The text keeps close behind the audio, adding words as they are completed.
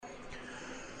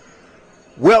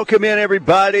Welcome in,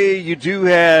 everybody. You do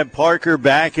have Parker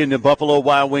back in the Buffalo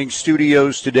Wild Wings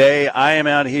studios today. I am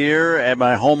out here at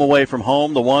my home away from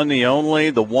home, the one, the only,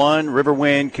 the one,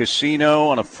 Riverwind Casino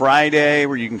on a Friday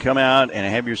where you can come out and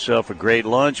have yourself a great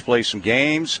lunch, play some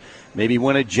games, maybe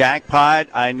win a jackpot.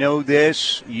 I know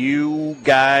this. You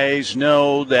guys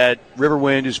know that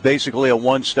Riverwind is basically a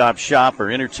one-stop shop for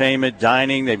entertainment,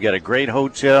 dining. They've got a great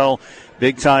hotel,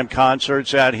 big-time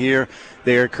concerts out here.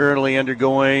 They are currently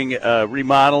undergoing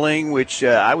remodeling, which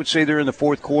I would say they're in the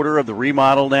fourth quarter of the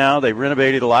remodel now. They've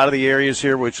renovated a lot of the areas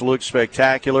here, which look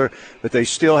spectacular, but they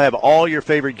still have all your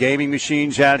favorite gaming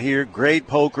machines out here, great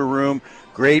poker room,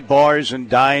 great bars and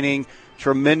dining,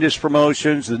 tremendous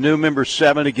promotions. The new member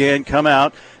 7, again, come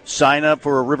out, sign up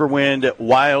for a Riverwind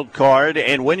Wild Card,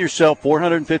 and win yourself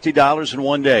 $450 in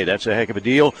one day. That's a heck of a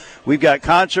deal. We've got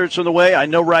concerts on the way. I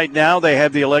know right now they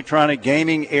have the electronic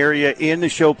gaming area in the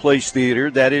Showplace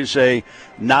Theater. That is a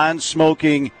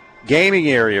non-smoking gaming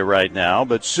area right now,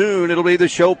 but soon it'll be the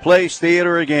Showplace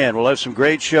Theater again. We'll have some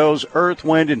great shows. Earth,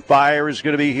 Wind & Fire is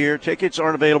going to be here. Tickets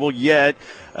aren't available yet.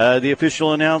 The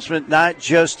official announcement, not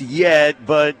just yet,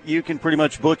 but you can pretty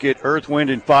much book it. Earth,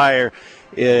 Wind & Fire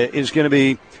is going to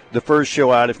be the first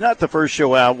show out. If not the first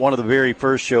show out, one of the very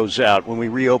first shows out when we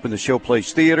reopen the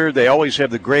Showplace Theater. They always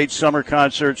have the great summer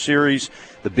concert series,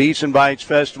 the Beats and Bites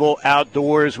Festival,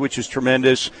 outdoors, which is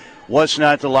tremendous. What's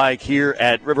not to like here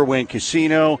at Riverwind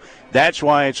Casino? That's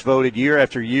why it's voted year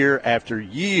after year after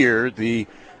year the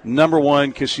number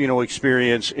one casino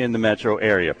experience in the metro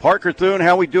area. Parker Thune,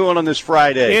 how we doing on this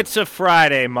Friday? It's a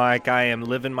Friday, Mike. I am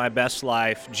living my best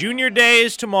life. Junior Day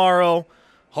is tomorrow.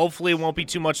 Hopefully it won't be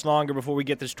too much longer before we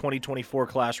get this 2024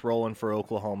 class rolling for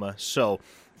Oklahoma. So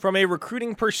from a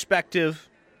recruiting perspective,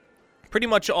 pretty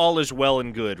much all is well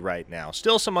and good right now.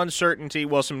 Still some uncertainty,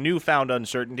 well, some newfound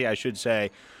uncertainty, I should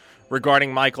say,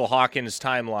 regarding Michael Hawkins'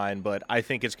 timeline, but I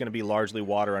think it's going to be largely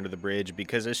water under the bridge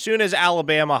because as soon as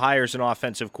Alabama hires an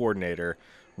offensive coordinator,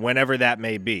 whenever that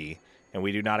may be, and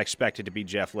we do not expect it to be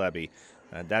Jeff Lebby,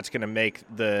 that's going to make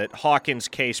the Hawkins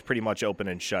case pretty much open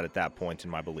and shut at that point, in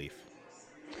my belief.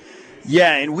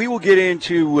 Yeah, and we will get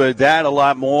into that a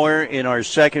lot more in our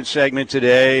second segment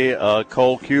today.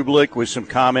 Cole Kublik with some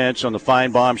comments on the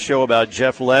Feinbaum show about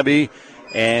Jeff Lebby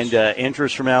and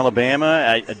interest from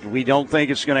Alabama. We don't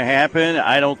think it's going to happen.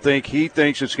 I don't think he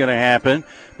thinks it's going to happen.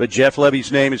 But Jeff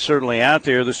Lebby's name is certainly out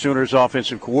there, the Sooners'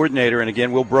 offensive coordinator. And,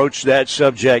 again, we'll broach that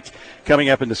subject coming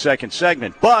up in the second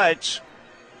segment. But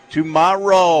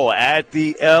tomorrow at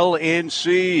the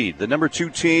LNC, the number 2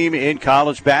 team in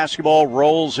college basketball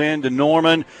rolls into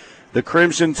Norman. The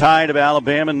Crimson Tide of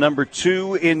Alabama, number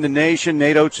 2 in the nation.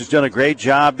 Nate Oates has done a great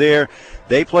job there.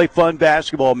 They play fun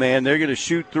basketball, man. They're going to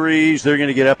shoot threes. They're going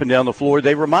to get up and down the floor.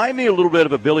 They remind me a little bit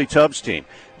of a Billy Tubbs team.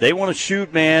 They want to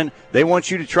shoot, man. They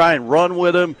want you to try and run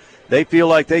with them. They feel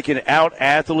like they can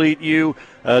out-athlete you.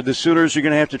 The Sooners are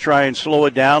going to have to try and slow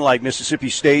it down like Mississippi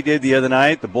State did the other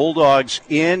night. The Bulldogs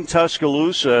in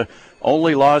Tuscaloosa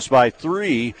only lost by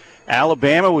 3.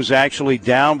 Alabama was actually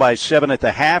down by 7 at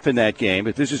the half in that game,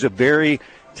 but this is a very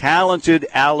talented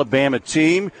Alabama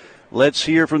team. Let's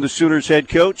hear from the Sooners head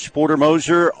coach, Porter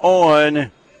Moser,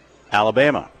 on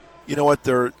Alabama. You know what?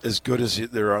 They're as good as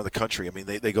they are in the country. I mean,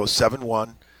 they go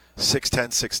 7-1, 6-10,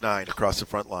 6-9 across the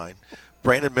front line.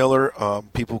 Brandon Miller,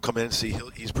 people come in and see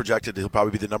he's projected he'll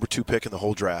probably be the number 2 pick in the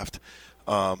whole draft.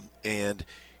 And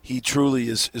he truly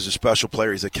is a special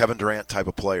player. He's a Kevin Durant type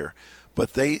of player.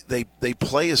 But they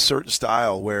play a certain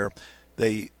style where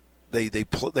they're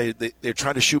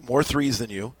trying to shoot more threes than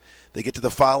you. They get to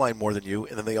the foul line more than you,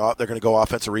 and then they're going to go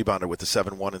offensive rebounder with the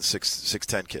 7-1 and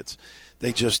 6-10 kids.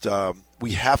 They just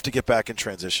we have to get back in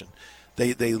transition.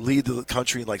 They lead the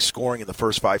country in like scoring in the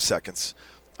first 5 seconds,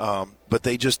 but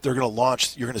they're going to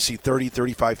launch. You're going to see 30,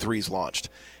 35 threes launched,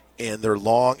 and they're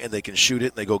long and they can shoot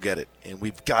it and they go get it. And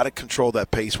we've got to control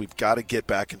that pace. We've got to get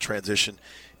back in transition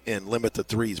and limit the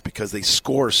threes because they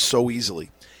score so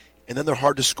easily. And then they're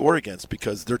hard to score against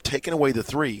because they're taking away the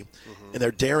 3 and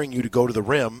they're daring you to go to the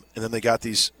rim, and then they got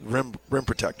these rim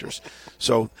protectors.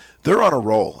 So they're on a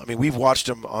roll. I mean, we've watched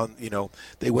them on,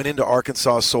 they went into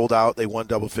Arkansas, sold out. They won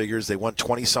double figures. They won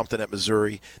 20-something at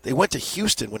Missouri. They went to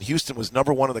Houston when Houston was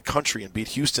number 1 in the country and beat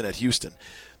Houston at Houston.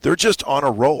 They're just on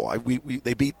a roll.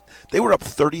 They were up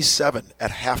 37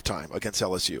 at halftime against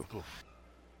LSU. Cool.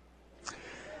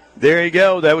 There you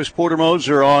go. That was Porter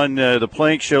Moser on the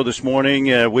Plank Show this morning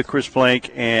with Chris Plank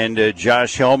and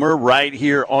Josh Helmer right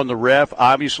here on the Ref.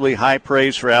 Obviously, high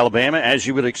praise for Alabama, as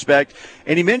you would expect.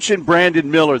 And he mentioned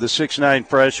Brandon Miller, the 6'9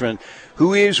 freshman,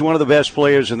 who is one of the best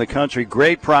players in the country.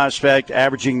 Great prospect,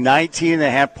 averaging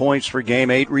 19.5 points per game,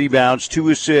 8 rebounds, 2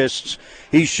 assists.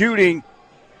 He's shooting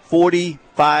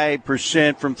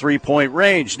 45% from three-point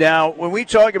range. Now, when we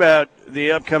talk about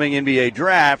the upcoming NBA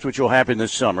draft, which will happen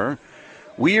this summer,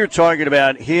 we are talking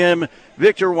about him.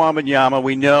 Victor Wembanyama,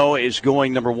 we know, is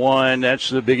going number one. That's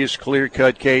the biggest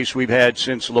clear-cut case we've had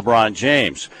since LeBron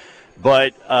James.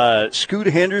 But Scoot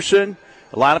Henderson,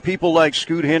 a lot of people like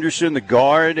Scoot Henderson, the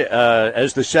guard,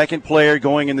 as the second player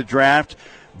going in the draft.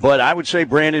 But I would say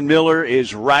Brandon Miller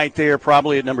is right there,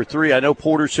 probably at number 3. I know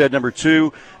Porter said number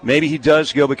 2. Maybe he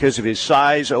does go because of his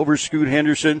size over Scoot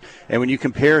Henderson. And when you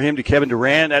compare him to Kevin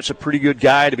Durant, that's a pretty good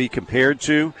guy to be compared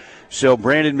to. So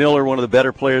Brandon Miller, one of the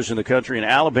better players in the country. And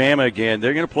Alabama, again,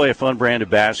 they're going to play a fun brand of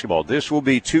basketball. This will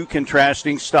be two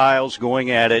contrasting styles going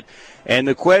at it. And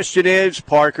the question is,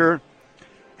 Parker,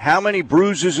 how many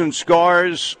bruises and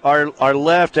scars are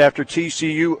left after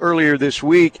TCU earlier this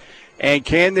week? And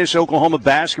can this Oklahoma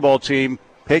basketball team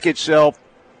pick itself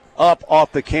up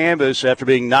off the canvas after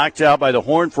being knocked out by the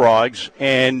Horned Frogs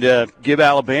and give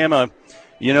Alabama,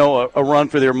 a run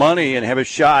for their money and have a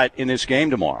shot in this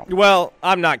game tomorrow? Well,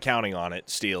 I'm not counting on it,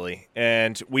 Steely.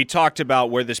 And we talked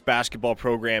about where this basketball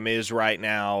program is right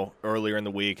now earlier in the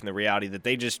week and the reality that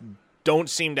they just don't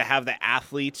seem to have the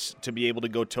athletes to be able to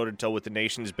go toe-to-toe with the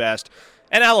nation's best.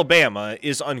 And Alabama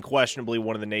is unquestionably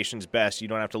one of the nation's best. You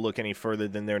don't have to look any further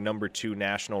than their number 2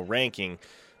 national ranking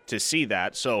to see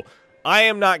that. So I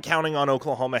am not counting on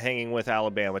Oklahoma hanging with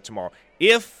Alabama tomorrow.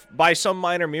 If by some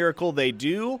minor miracle they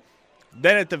do,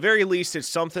 then at the very least it's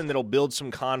something that'll build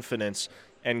some confidence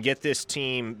and get this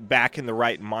team back in the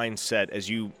right mindset as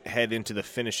you head into the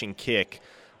finishing kick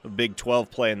of Big 12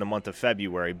 play in the month of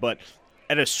February. But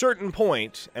at a certain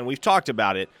point, and we've talked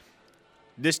about it,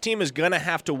 this team is going to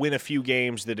have to win a few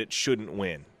games that it shouldn't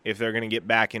win if they're going to get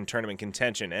back in tournament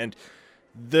contention. And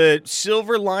the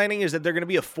silver lining is that they're going to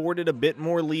be afforded a bit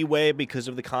more leeway because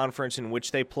of the conference in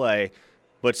which they play.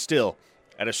 But still,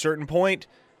 at a certain point,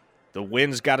 the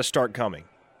wins got to start coming.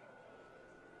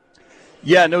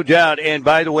 Yeah, no doubt. And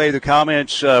by the way, the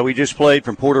comments we just played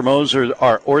from Porter Moser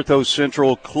are Ortho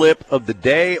Central clip of the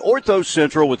day. Ortho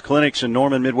Central with clinics in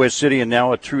Norman, Midwest City, and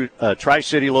now a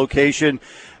Tri-City location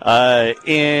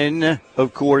in,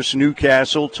 of course,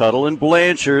 Newcastle, Tuttle, and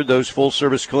Blanchard. Those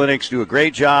full-service clinics do a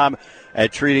great job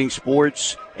at treating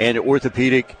sports and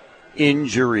orthopedic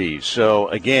injuries. So,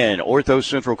 again, Ortho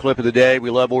Central clip of the day. We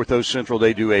love Ortho Central.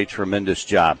 They do a tremendous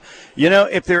job.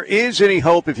 If there is any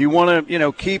hope, if you want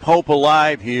to, keep hope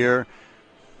alive here,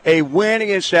 a win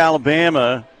against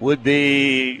Alabama would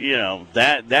be,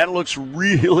 that looks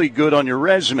really good on your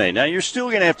resume. Now, you're still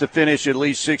going to have to finish at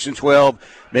least 6-12,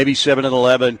 maybe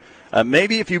 7-11.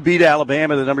 Maybe if you beat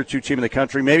Alabama, the number 2 team in the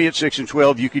country, maybe at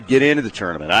 6-12 you could get into the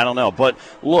tournament. I don't know. But,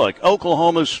 look,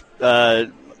 Oklahoma's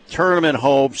tournament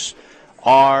hopes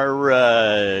are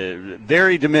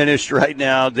very diminished right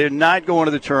now. They're not going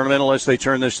to the tournament unless they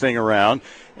turn this thing around.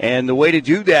 And the way to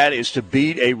do that is to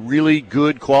beat a really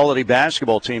good quality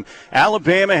basketball team.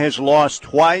 Alabama has lost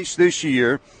twice this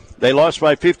year. They lost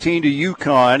by 15 to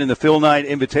UConn in the Phil Knight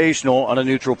Invitational on a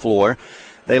neutral floor.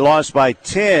 They lost by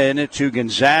 10 to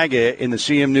Gonzaga in the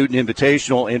CM Newton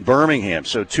Invitational in Birmingham.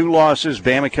 So 2 losses,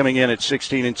 Bama coming in at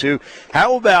 16-2.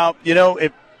 How about,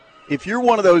 if you're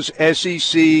one of those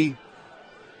SEC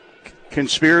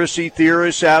conspiracy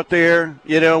theorists out there,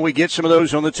 we get some of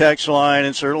those on the text line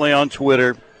and certainly on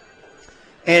Twitter.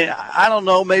 And I don't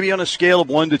know, maybe on a scale of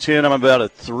 1 to 10, I'm about a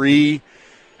 3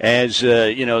 as,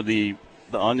 the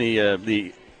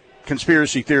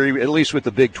conspiracy theory, at least with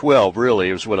the Big 12, really,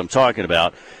 is what I'm talking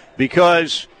about.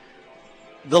 Because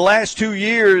the last 2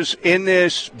 years in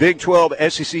this Big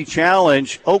 12 SEC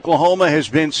Challenge, Oklahoma has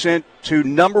been sent to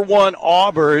number 1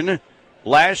 Auburn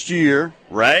last year,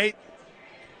 right?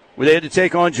 Where they had to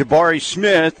take on Jabari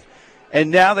Smith, and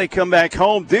now they come back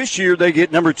home. This year they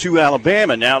get number 2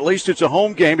 Alabama. Now, at least it's a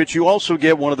home game, but you also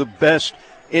get one of the best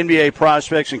NBA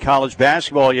prospects in college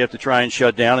basketball you have to try and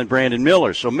shut down, in Brandon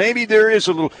Miller. So maybe there is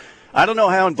a little – I don't know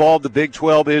how involved the Big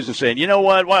 12 is in saying, you know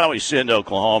what, why don't we send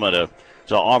Oklahoma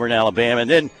to Auburn, Alabama, and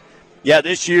then – yeah,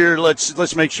 this year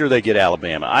let's make sure they get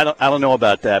Alabama. I don't know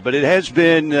about that, but it has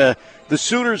been the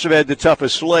Sooners have had the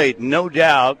toughest slate, no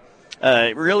doubt.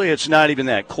 Really, it's not even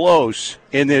that close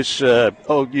in this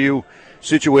OU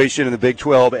situation in the Big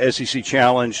 12 SEC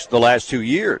Challenge the last 2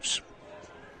 years.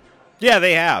 Yeah,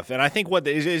 they have, and I think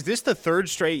is this the 3rd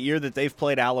straight year that they've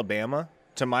played Alabama?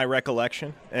 To my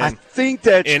recollection. And I think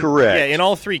that's correct. Yeah, in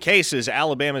all 3 cases,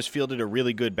 Alabama's fielded a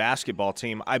really good basketball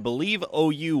team. I believe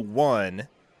OU won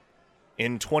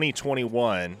in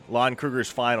 2021, Lon Kruger's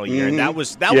final year. And that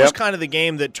was kind of the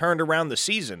game that turned around the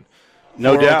season for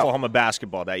Oklahoma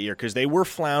basketball that year, because they were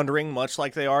floundering, much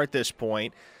like they are at this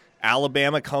point.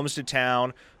 Alabama comes to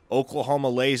town. Oklahoma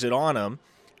lays it on them.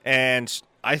 And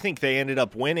I think they ended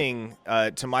up winning,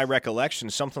 to my recollection,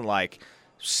 something like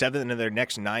 7 of their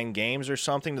next 9 games or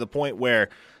something, to the point where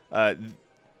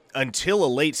until a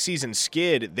late season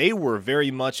skid, they were very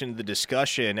much in the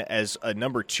discussion as a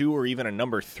number 2 or even a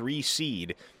number 3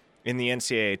 seed in the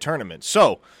NCAA tournament.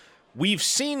 So we've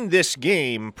seen this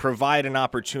game provide an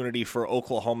opportunity for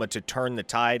Oklahoma to turn the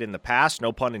tide in the past,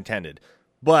 no pun intended.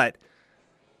 But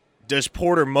does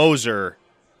Porter Moser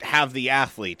have the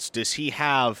athletes? Does he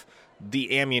have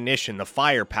the ammunition, the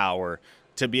firepower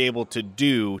to be able to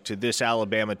do to this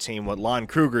Alabama team what Lon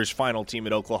Kruger's final team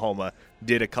at Oklahoma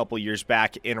did a couple years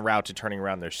back en route to turning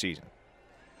around their season?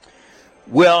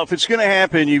 Well, if it's going to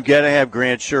happen, you've got to have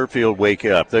Grant Sherfield wake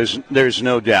up. There's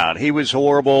no doubt. He was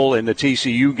horrible in the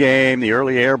TCU game, the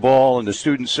early air ball in the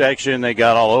student section. They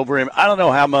got all over him. I don't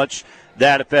know how much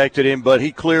that affected him, but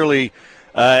he clearly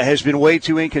has been way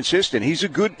too inconsistent. He's a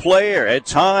good player. At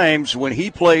times, when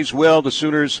he plays well, the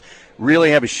Sooners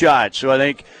really have a shot. So I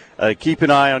think keep an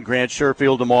eye on Grant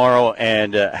Sherfield tomorrow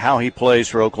and how he plays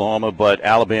for Oklahoma, but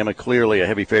Alabama clearly a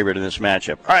heavy favorite in this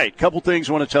matchup. All right, couple things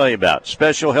I want to tell you about.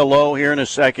 Special hello here in a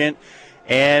second,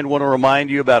 and want to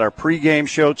remind you about our pregame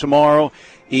show tomorrow,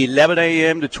 11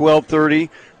 a.m. to 12:30.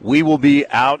 We will be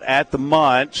out at the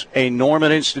Mont, a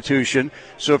Norman institution.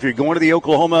 So if you're going to the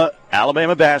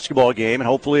Oklahoma-Alabama basketball game, and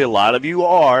hopefully a lot of you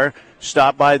are,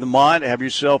 stop by the Mont, have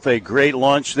yourself a great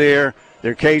lunch there.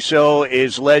 Their queso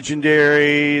is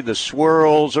legendary. The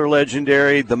swirls are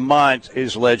legendary. The Mont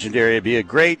is legendary. It'll be a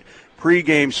great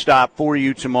pregame stop for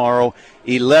you tomorrow,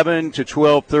 11 to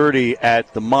 12:30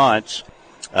 at the Mont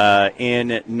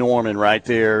in Norman, right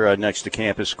there next to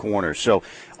Campus Corner. So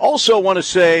also want to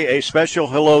say a special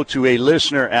hello to a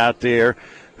listener out there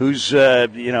who's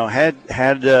had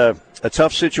a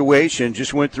tough situation,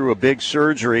 just went through a big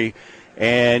surgery.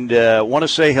 And want to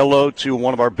say hello to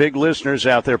one of our big listeners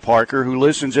out there, Parker, who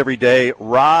listens every day,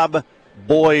 Rob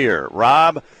Boyer.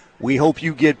 Rob, we hope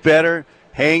you get better.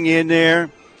 Hang in there.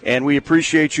 And we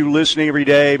appreciate you listening every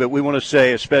day. But we want to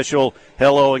say a special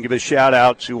hello and give a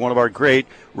shout-out to one of our great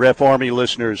Ref Army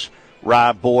listeners,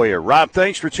 Rob Boyer. Rob,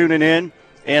 thanks for tuning in,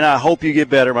 and I hope you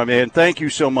get better, my man. Thank you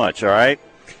so much, all right?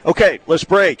 Okay, let's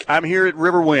break. I'm here at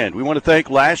Riverwind. We want to thank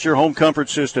Lasher Home Comfort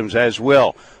Systems as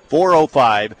well.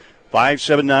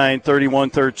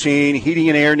 405-579-3113. Heating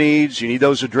and air needs, you need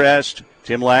those addressed.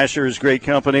 Tim Lasher is great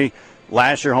company.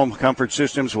 Lasher Home Comfort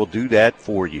Systems will do that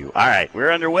for you. All right,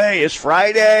 we're underway. It's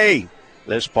Friday.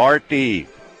 Let's party.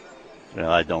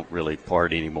 Well, I don't really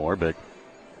party anymore, but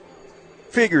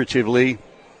figuratively,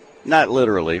 not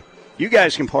literally. You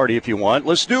guys can party if you want.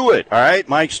 Let's do it. All right,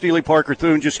 Mike Steely, Parker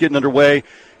Thune, just getting underway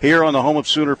here on the home of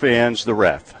Sooner fans, the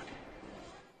Ref.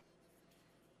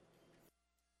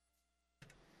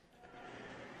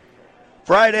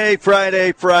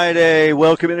 Friday.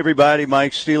 Welcome in, everybody.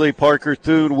 Mike Steely, Parker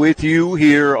Thune with you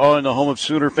here on the home of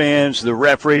Sooner fans, the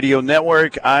Ref Radio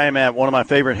Network. I am at one of my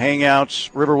favorite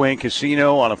hangouts, Riverwind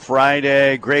Casino, on a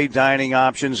Friday. Great dining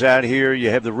options out here. You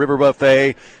have the River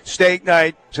Buffet. Steak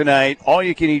night tonight.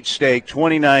 All-you-can-eat steak,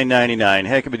 $29.99.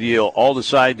 Heck of a deal. All the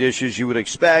side dishes you would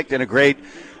expect, and a great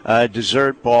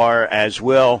dessert bar as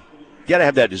well. You got to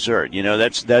have that dessert. You know,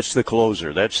 that's the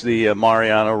closer. That's the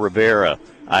Mariano Rivera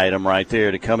item right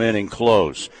there to come in and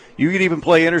close. You can even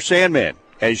play Enter Sandman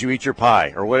as you eat your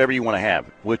pie or whatever you want to have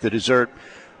with the dessert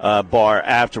bar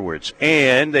afterwards.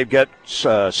 And they've got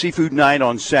seafood night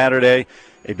on Saturday,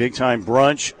 a big-time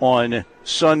brunch on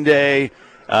Sunday.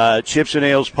 Chips and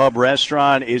Ales Pub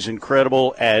Restaurant is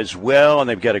incredible as well, and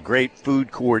they've got a great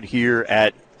food court here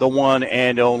at the one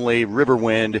and only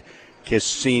Riverwind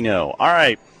Casino. All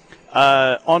right.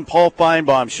 On Paul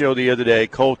Feinbaum's show the other day,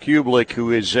 Cole Kublik,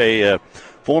 who is a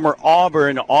former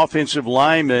Auburn offensive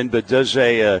lineman, but does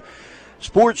a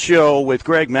sports show with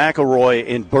Greg McElroy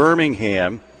in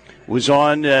Birmingham, was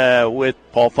on with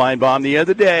Paul Feinbaum the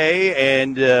other day,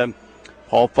 and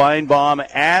Paul Feinbaum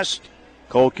asked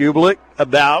Cole Kublik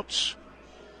about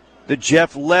the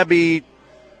Jeff Lebby,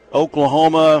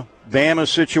 Oklahoma, Bama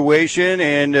situation,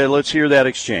 and let's hear that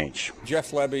exchange. Jeff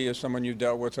Lebby is someone you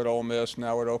dealt with at Ole Miss,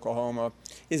 now at Oklahoma.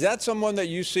 Is that someone that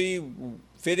you see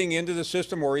fitting into the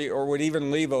system, or would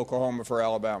even leave Oklahoma for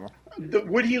Alabama?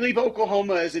 Would he leave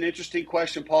Oklahoma is an interesting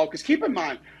question, Paul, because keep in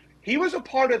mind, he was a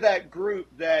part of that group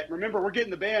that, remember, we're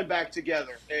getting the band back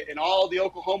together, and all the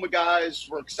Oklahoma guys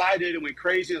were excited and went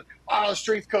crazy. Oh, the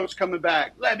strength coach coming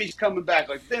back. Lebby's coming back.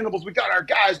 Like, Venables, we got our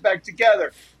guys back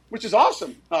together, which is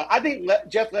awesome. I think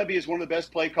Jeff Lebby is one of the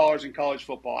best play callers in college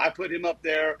football. I put him up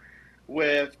there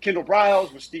with Kendall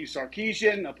Briles, with Steve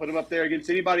Sarkisian. I put him up there against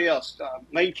anybody else.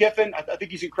 Lane Kiffin, I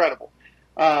think he's incredible.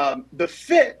 The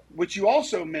fit, which you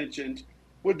also mentioned,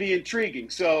 would be intriguing.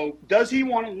 So does he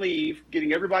want to leave,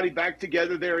 getting everybody back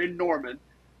together there in Norman,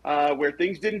 where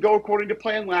things didn't go according to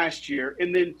plan last year?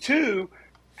 And then 2,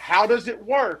 how does it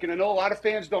work? And I know a lot of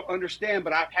fans don't understand,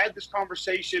 but I've had this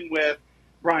conversation with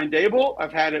Brian Dable.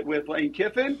 I've had it with Lane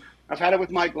Kiffin. I've had it with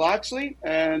Mike Locksley.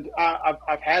 And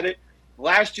I've had it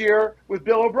last year with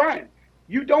Bill O'Brien.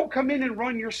 You don't come in and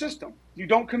run your system. You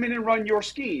don't come in and run your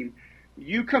scheme.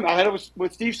 I had it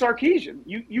with Steve Sarkisian.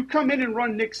 You come in and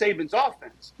run Nick Saban's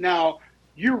offense. Now,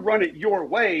 you run it your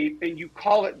way and you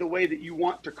call it the way that you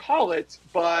want to call it,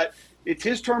 but it's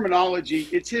his terminology.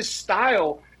 It's his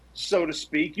style, so to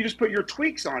speak. You just put your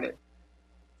tweaks on it.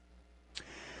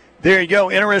 There you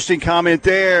go. Interesting comment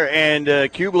there. And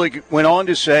Kublik went on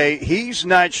to say he's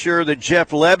not sure that Jeff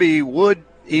Lebby would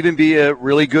even be a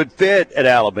really good fit at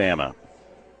Alabama.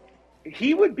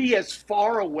 He would be as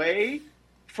far away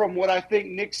from what I think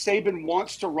Nick Saban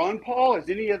wants to run, Paul, as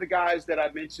any of the guys that I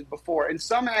mentioned before. And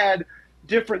some had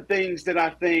different things that I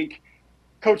think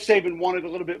Coach Saban wanted a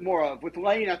little bit more of. With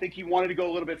Lane, I think he wanted to go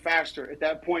a little bit faster at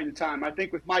that point in time. I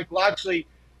think with Mike Locksley,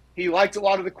 he liked a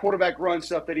lot of the quarterback run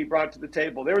stuff that he brought to the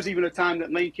table. There was even a time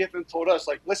that Lane Kiffin told us,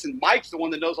 like, listen, Mike's the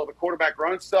one that knows all the quarterback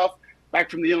run stuff back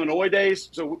from the Illinois days.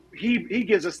 So he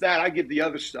gives us that. I give the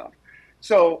other stuff.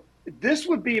 So this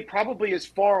would be probably as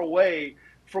far away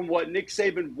from what Nick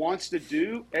Saban wants to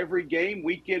do every game,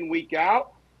 week in, week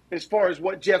out, as far as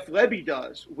what Jeff Lebby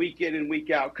does week in and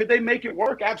week out. Could they make it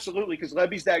work? Absolutely, because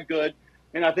Lebby's that good.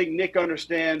 And I think Nick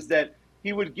understands that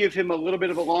he would give him a little bit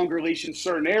of a longer leash in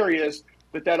certain areas,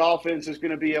 but that offense is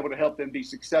going to be able to help them be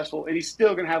successful. And he's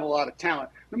still going to have a lot of talent,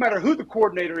 no matter who the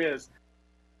coordinator is.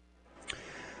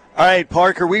 All right,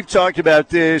 Parker, we've talked about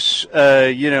this,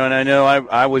 and I know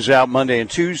I was out Monday and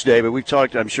Tuesday,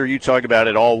 but I'm sure you talked about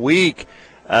it all week.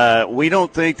 We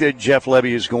don't think that Jeff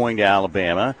Lebby is going to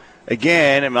Alabama.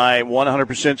 Again, am I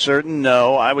 100% certain?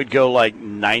 No. I would go like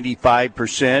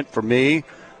 95% for me.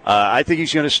 I think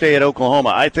he's going to stay at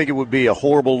Oklahoma. I think it would be a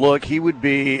horrible look. He would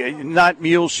be not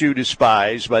Muleshoe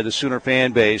despised by the Sooner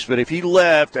fan base, but if he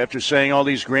left after saying all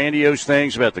these grandiose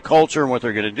things about the culture and what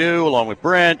they're going to do along with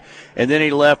Brent, and then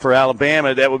he left for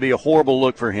Alabama, that would be a horrible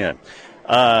look for him.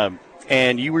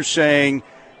 And you were saying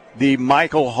the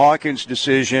Michael Hawkins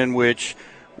decision, which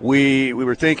we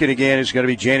were thinking again is going to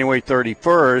be January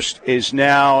 31st, is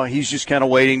now he's just kind of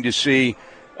waiting to see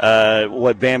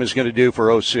what Bama's going to do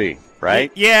for OC.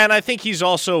 Right? Yeah, and I think he's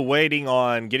also waiting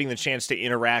on getting the chance to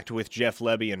interact with Jeff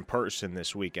Lebby in person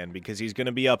this weekend because he's going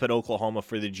to be up at Oklahoma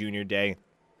for the Junior Day.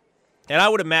 And I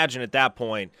would imagine at that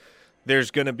point there's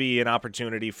going to be an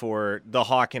opportunity for the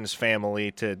Hawkins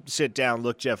family to sit down,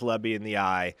 look Jeff Lebby in the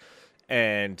eye,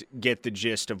 and get the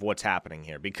gist of what's happening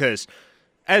here. Because,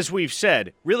 as we've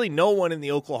said, really no one in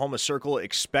the Oklahoma circle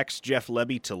expects Jeff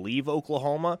Lebby to leave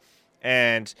Oklahoma.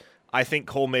 And I think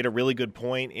Cole made a really good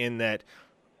point in that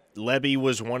Lebby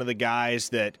was one of the guys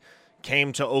that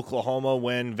came to Oklahoma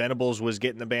when Venables was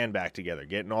getting the band back together,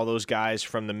 getting all those guys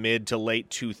from the mid to late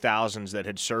 2000s that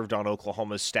had served on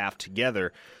Oklahoma's staff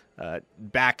together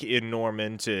back in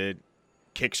Norman to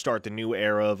kickstart the new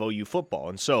era of OU football.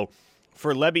 And so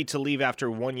for Lebby to leave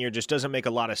after 1 year just doesn't make a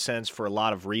lot of sense for a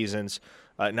lot of reasons,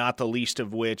 not the least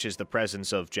of which is the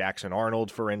presence of Jackson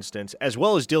Arnold, for instance, as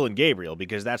well as Dylan Gabriel,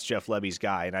 because that's Jeff Lebby's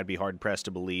guy, and I'd be hard-pressed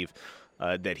to believe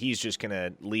that he's just going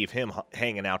to leave him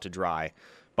hanging out to dry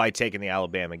by taking the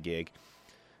Alabama gig.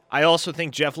 I also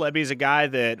think Jeff Lebby is a guy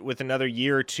that with another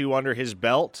year or two under his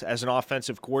belt as an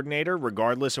offensive coordinator,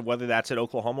 regardless of whether that's at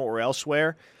Oklahoma or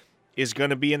elsewhere, is going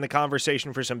to be in the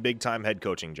conversation for some big-time head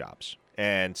coaching jobs.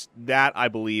 And that, I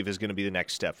believe, is going to be the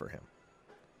next step for him.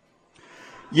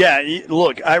 Yeah,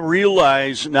 look, I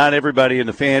realize not everybody in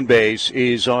the fan base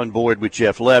is on board with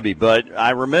Jeff Lebby, but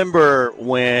I remember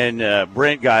when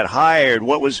Brent got hired,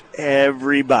 what was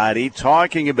everybody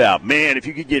talking about? Man, if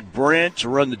you could get Brent to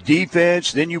run the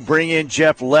defense, then you bring in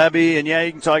Jeff Lebby, and yeah,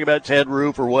 you can talk about Ted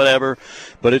Roof or whatever,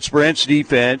 but it's Brent's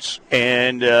defense,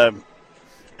 and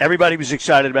everybody was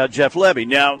excited about Jeff Lebby.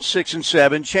 Now,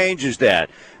 6-7 changes that,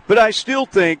 but I still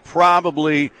think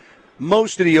probably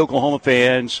most of the Oklahoma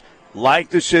fans like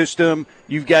the system.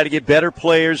 You've got to get better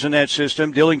players in that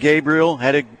system. Dylan Gabriel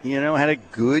had a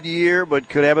good year, but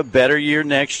could have a better year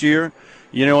next year,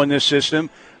 in this system.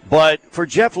 But for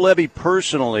Jeff Lebby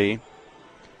personally,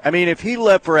 I mean, if he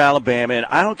left for Alabama, and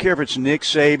I don't care if it's Nick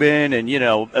Saban and,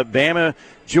 Bama,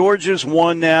 Georgia's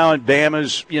 1 now and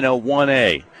Bama's,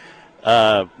 1A.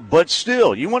 But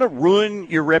still, you want to ruin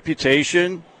your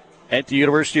reputation at the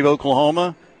University of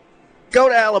Oklahoma? Go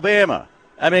to Alabama.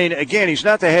 I mean, again, he's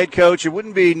not the head coach. It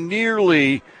wouldn't be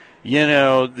nearly,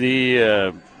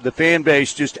 the fan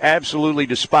base just absolutely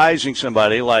despising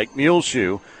somebody like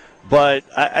Muleshoe. But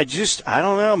I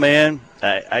don't know, man.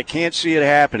 I can't see it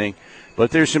happening.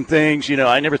 But there's some things,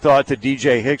 I never thought that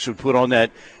DJ Hicks would put on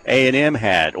that A&M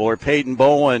hat, or Peyton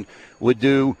Bowen would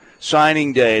do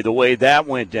signing day the way that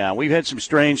went down. We've had some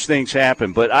strange things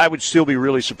happen, but I would still be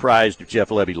really surprised if Jeff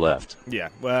Lebby left. Yeah,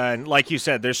 and like you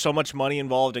said, there's so much money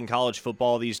involved in college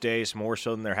football these days, more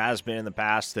so than there has been in the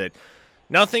past, that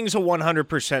nothing's a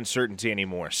 100% certainty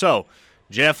anymore. So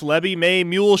Jeff Lebby may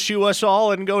mule shoe us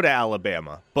all and go to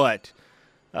Alabama, but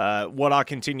what I'll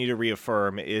continue to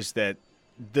reaffirm is that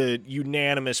the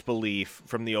unanimous belief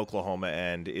from the Oklahoma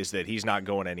end is that he's not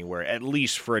going anywhere, at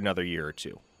least for another year or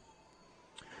two.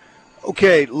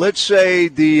 Okay, let's say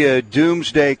the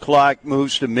doomsday clock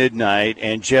moves to midnight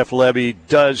and Jeff Lebby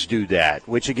does do that,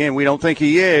 which, again, we don't think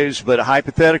he is, but a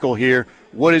hypothetical here.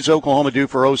 What does Oklahoma do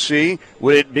for OC?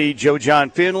 Would it be Joe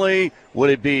John Finley? Would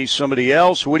it be somebody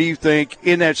else? What do you think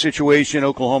in that situation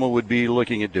Oklahoma would be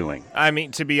looking at doing? I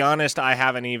mean, to be honest,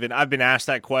 I've been asked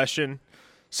that question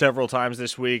several times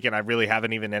this week, and I really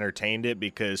haven't even entertained it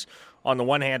because, on the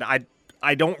one hand,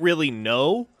 I don't really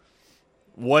know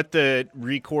what the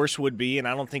recourse would be, and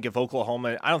I don't think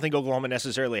Oklahoma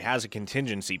necessarily has a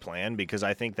contingency plan, because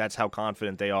I think that's how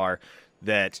confident they are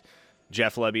that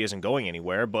Jeff Lebby isn't going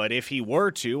anywhere. But if he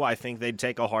were to, I think they'd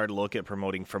take a hard look at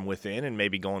promoting from within and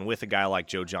maybe going with a guy like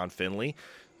Joe John Finley.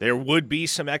 There would be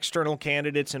some external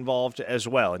candidates involved as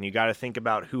well, and you got to think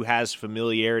about who has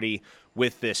familiarity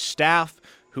with this staff,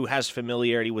 who has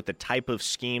familiarity with the type of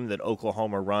scheme that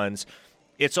Oklahoma runs.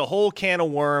 It's a whole can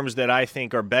of worms that I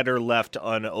think are better left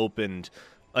unopened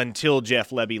until Jeff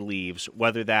Lebby leaves,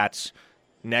 whether that's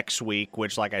next week,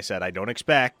 which, like I said, I don't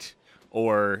expect,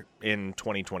 or in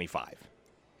 2025.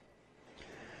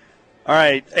 All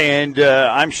right, and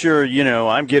I'm sure,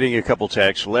 I'm getting a couple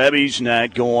texts. Lebby's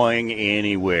not going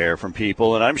anywhere from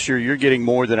people, and I'm sure you're getting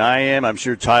more than I am. I'm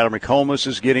sure Tyler McComas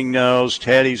is getting no's.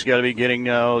 Teddy's got to be getting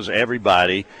no's.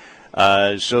 Everybody.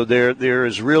 So there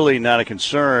is really not a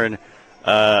concern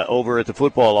over at the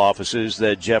football offices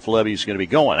that Jeff Lebby is going to be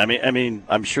going. I mean,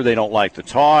 I'm sure they don't like to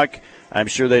talk. I'm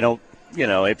sure they don't,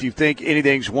 if you think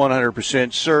anything's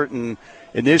 100% certain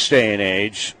in this day and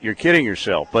age, you're kidding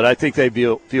yourself. But I think they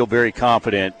feel very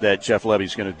confident that Jeff Lebby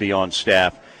is going to be on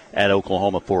staff at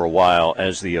Oklahoma for a while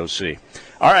as the OC.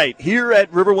 All right, here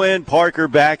at Riverwind, Parker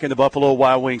back in the Buffalo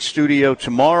Wild Wings studio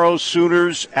tomorrow.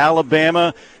 Sooners,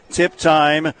 Alabama, tip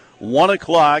time, 1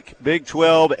 o'clock, Big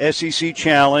 12 SEC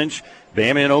Challenge.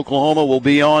 Bama and Oklahoma will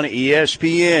be on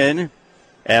ESPN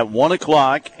at 1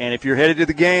 o'clock. And if you're headed to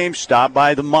the game, stop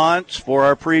by the Monts for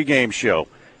our pregame show.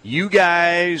 You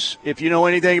guys, if you know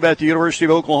anything about the University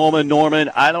of Oklahoma and Norman,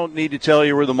 I don't need to tell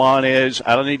you where the Mont is.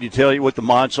 I don't need to tell you what the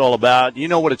Mont's all about. You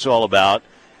know what it's all about.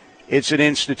 It's an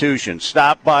institution.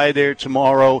 Stop by there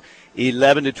tomorrow,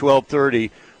 11 to 12:30,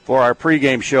 for our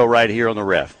pregame show right here on the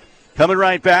Ref. Coming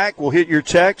right back, we'll hit your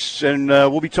texts, and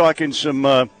we'll be talking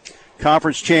some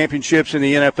conference championships in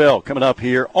the NFL coming up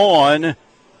here on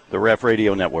the Ref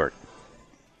Radio Network.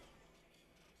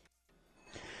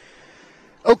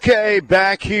 Okay,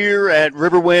 back here at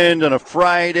Riverwind on a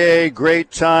Friday.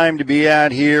 Great time to be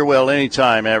out here. Well,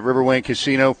 anytime at Riverwind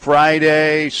Casino.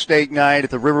 Friday, steak night at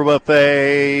the River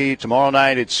Buffet. Tomorrow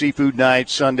night it's seafood night.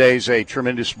 Sunday's a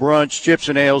tremendous brunch. Chips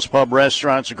and Ales Pub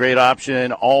Restaurant's a great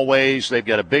option. Always. They've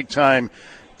got a big-time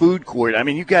food court. I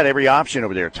mean, you've got every option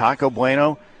over there. Taco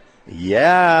Bueno.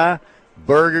 Yeah.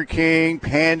 Burger King,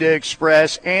 Panda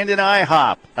Express, and an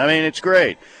IHOP. I mean, it's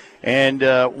great. And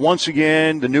once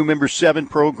again, the new Member 7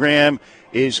 program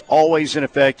is always in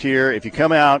effect here. If you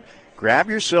come out, grab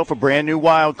yourself a brand new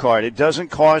wild card. It doesn't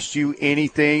cost you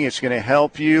anything. It's going to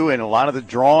help you. And a lot of the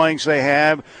drawings they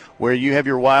have where you have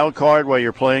your wild card while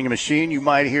you're playing a machine, you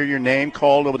might hear your name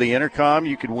called over the intercom.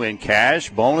 You could win cash,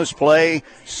 bonus play,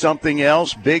 something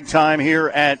else. Big time here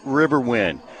at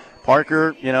Riverwind.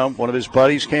 Parker, one of his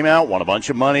buddies came out, won a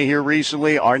bunch of money here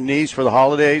recently. Our niece for the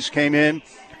holidays came in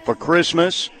for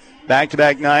Christmas.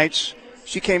 Back-to-back nights.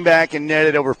 She came back and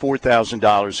netted over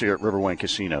 $4,000 here at Riverwind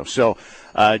Casino. So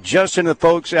Justin and the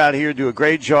folks out here do a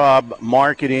great job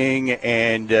marketing,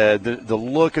 and the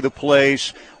look of the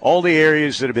place. All the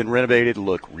areas that have been renovated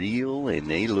look real, and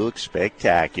they look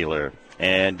spectacular.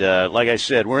 And like I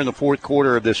said, we're in the fourth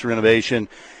quarter of this renovation,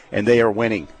 and they are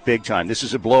winning big time. This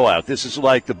is a blowout. This is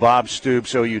like the Bob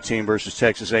Stoops OU team versus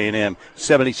Texas A&M,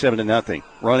 77-0,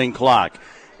 running clock.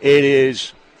 It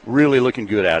is really looking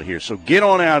good out here. So get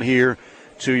on out here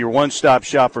to your one-stop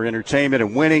shop for entertainment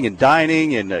and winning and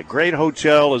dining, and a great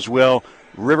hotel as well.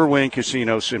 Riverwind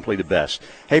Casino, simply the best.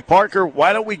 Hey, Parker,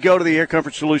 why don't we go to the Air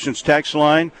Comfort Solutions text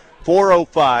line,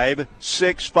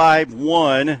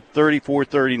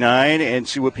 405-651-3439, and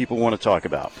see what people want to talk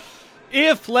about.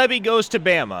 If Lebby goes to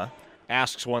Bama,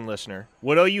 asks one listener,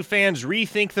 would OU fans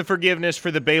rethink the forgiveness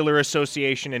for the Baylor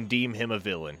Association and deem him a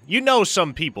villain? You know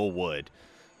some people would.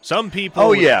 Some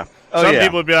people Some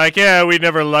people would be like, yeah, we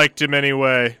never liked him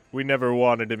anyway. We never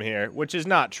wanted him here, which is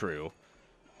not true.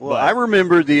 Well, I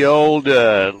remember the old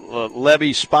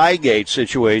Levy Spygate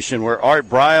situation where Art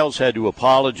Briles had to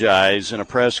apologize in a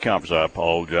press conference. I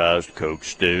apologize to Coach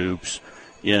Stoops.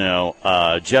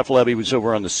 Jeff Lebby was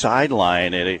over on the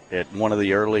sideline at one of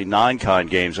the early non-con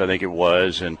games, I think it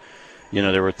was, and,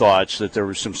 there were thoughts that there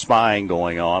was some spying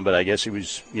going on, but I guess he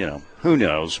was, who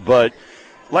knows. But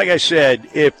like I said,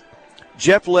 if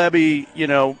Jeff Lebby,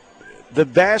 the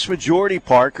vast majority,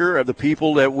 Parker, of the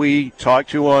people that we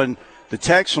talked to on the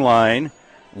text line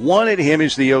wanted him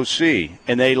as the OC,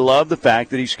 and they love the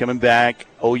fact that he's coming back,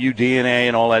 OU DNA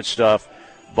and all that stuff.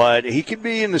 But he could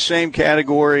be in the same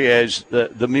category as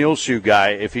the Muleshoe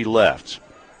guy if he left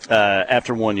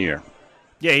after 1 year.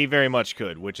 Yeah, he very much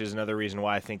could, which is another reason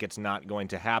why I think it's not going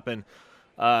to happen.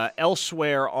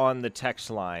 Elsewhere on the text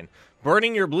line,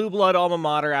 burning your blue blood alma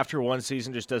mater after one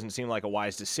season just doesn't seem like a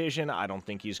wise decision. I don't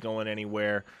think he's going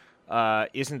anywhere.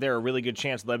 Isn't there a really good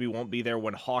chance Lebby won't be there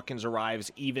when Hawkins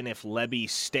arrives, even if Lebby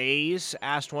stays?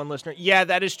 Asked one listener. Yeah,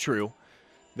 that is true.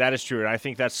 That is true, and I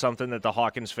think that's something that the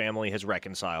Hawkins family has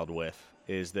reconciled with,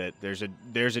 is that there's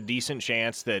a decent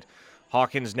chance that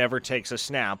Hawkins never takes a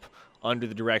snap under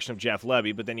the direction of Jeff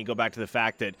Lebby, but then you go back to the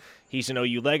fact that he's an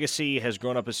OU legacy, has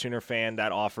grown up a Sooner fan,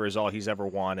 that offer is all he's ever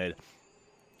wanted.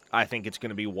 I think it's going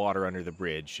to be water under the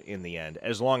bridge in the end,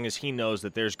 as long as he knows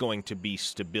that there's going to be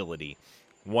stability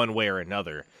one way or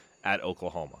another at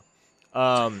Oklahoma.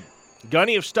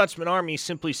 Gunny of Stutzman Army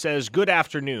simply says, good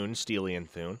afternoon, Steely and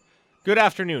Thune. Good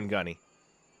afternoon, Gunny.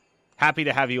 Happy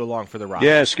to have you along for the ride.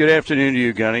 Yes, good afternoon to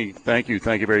you, Gunny. Thank you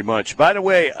very much. By the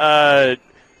way,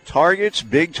 targets,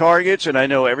 big targets, and I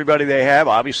know everybody they have,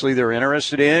 obviously they're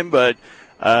interested in, but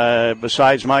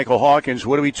besides Michael Hawkins,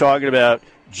 what are we talking about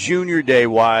junior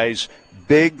day-wise,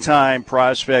 big-time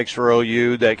prospects for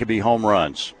OU that could be home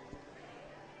runs?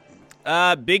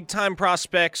 Big-time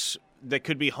prospects that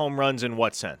could be home runs in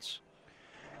what sense?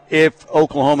 If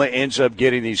Oklahoma ends up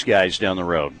getting these guys down the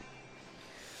road.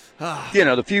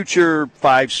 The future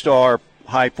 5-star,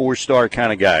 high 4-star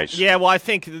kind of guys. Yeah, well, I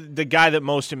think the guy that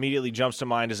most immediately jumps to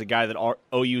mind is a guy that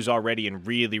OU's already in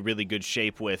really, really good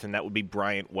shape with, and that would be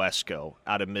Bryant Wesco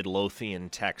out of Midlothian,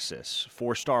 Texas.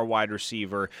 4-star wide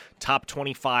receiver, top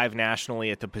 25 nationally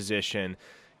at the position.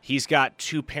 He's got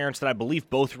two parents that I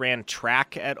believe both ran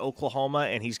track at Oklahoma,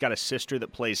 and he's got a sister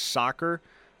that plays soccer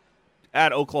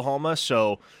at Oklahoma,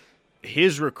 so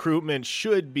his recruitment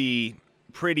should be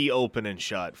pretty open and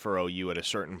shut for OU at a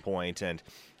certain point, and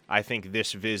I think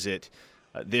this visit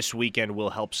this weekend will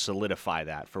help solidify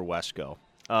that for Wesco.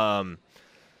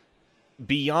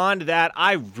 Beyond that,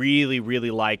 I really,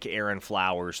 really like Aaron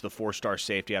Flowers, the 4-star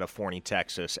safety out of Forney,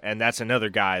 Texas, and that's another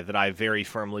guy that I very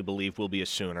firmly believe will be a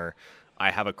Sooner.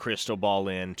 I have a crystal ball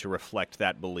in to reflect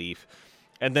that belief.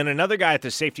 And then another guy at the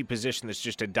safety position that's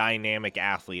just a dynamic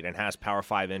athlete and has Power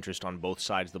 5 interest on both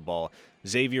sides of the ball,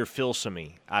 Xavier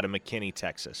Filsaime out of McKinney,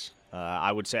 Texas.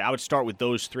 I would start with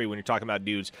those three when you're talking about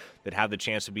dudes that have the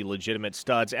chance to be legitimate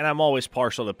studs. And I'm always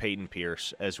partial to Peyton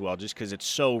Pierce as well, just because it's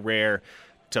so rare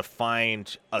to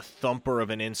find a thumper of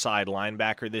an inside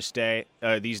linebacker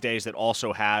these days that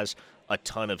also has a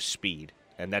ton of speed,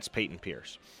 and that's Peyton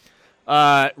Pierce.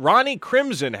 Ronnie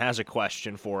Crimson has a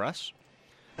question for us.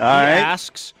 He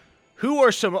asks, who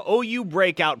are some OU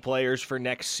breakout players for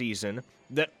next season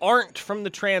that aren't from the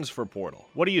transfer portal?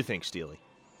 What do you think, Steely?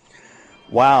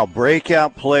 Wow,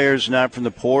 breakout players not from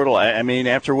the portal. I mean,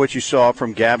 after what you saw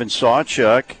from Gavin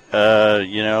Sawchuk,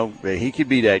 he could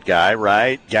be that guy,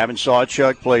 right? Gavin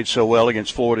Sawchuk played so well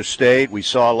against Florida State. We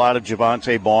saw a lot of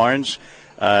Javante Barnes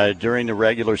during the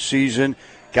regular season.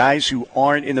 Guys who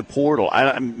aren't in the portal.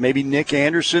 Maybe Nick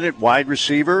Anderson at wide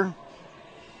receiver.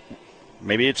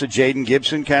 Maybe it's a Jaden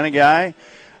Gibson kind of guy.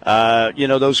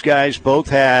 Those guys both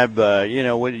have,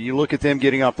 when you look at them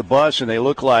getting off the bus and they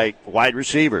look like wide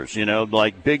receivers,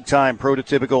 like big-time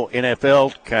prototypical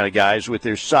NFL kind of guys with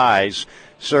their size,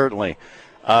 certainly.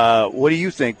 What do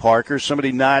you think, Parker?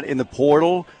 Somebody not in the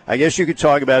portal? I guess you could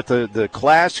talk about the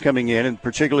class coming in, and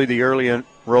particularly the early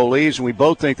enrollees, and we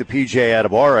both think that P.J.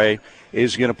 Adebawore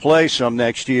is going to play some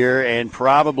next year and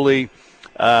probably –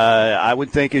 I would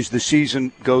think as the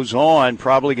season goes on,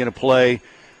 probably going to play,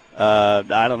 by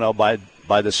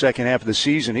by the second half of the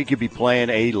season, he could be playing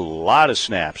a lot of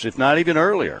snaps, if not even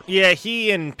earlier. Yeah, he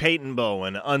and Peyton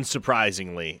Bowen,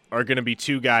 unsurprisingly, are going to be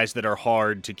two guys that are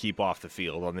hard to keep off the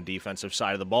field on the defensive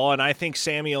side of the ball, and I think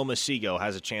Sammy Omosigho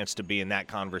has a chance to be in that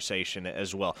conversation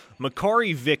as well.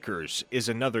 Makari Vickers is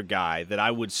another guy that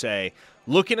I would say,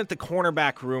 looking at the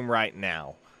cornerback room right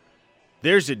now,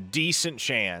 there's a decent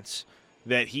chance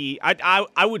that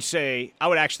I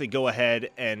would actually go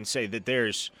ahead and say that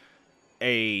there's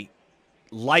a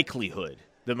likelihood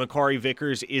that Makari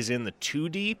Vickers is in the 2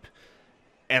 deep,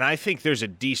 and I think there's a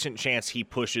decent chance he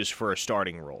pushes for a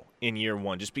starting role in year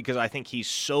one, just because I think he's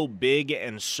so big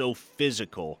and so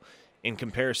physical in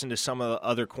comparison to some of the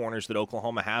other corners that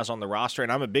Oklahoma has on the roster.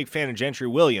 And I'm a big fan of Gentry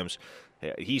Williams.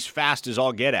 He's fast as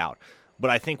all get out.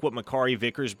 But I think what Makari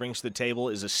Vickers brings to the table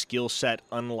is a skill set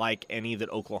unlike any that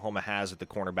Oklahoma has at the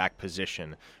cornerback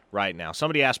position right now.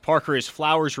 Somebody asked, Parker, is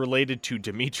Flowers related to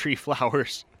Dimitri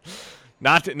Flowers?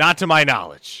 Not to my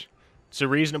knowledge. It's a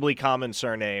reasonably common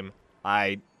surname.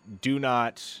 I do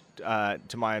not,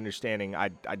 to my understanding, I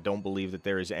don't believe that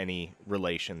there is any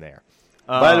relation there.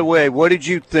 By the way, what did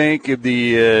you think of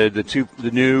the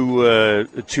new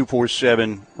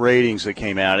 247 ratings that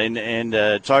came out?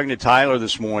 And talking to Tyler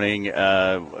this morning,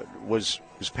 was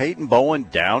Peyton Bowen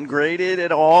downgraded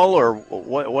at all, or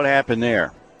what happened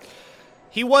there?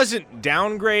 He wasn't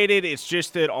downgraded. It's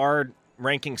just that our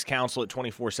rankings council at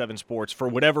 24/7 Sports, for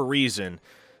whatever reason,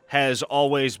 has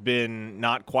always been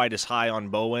not quite as high on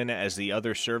Bowen as the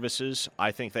other services. I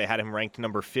think they had him ranked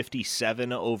number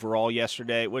 57 overall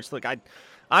yesterday, which, look,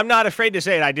 I'm not afraid to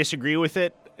say it. I disagree with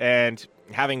it, and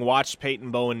having watched Peyton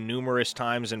Bowen numerous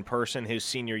times in person his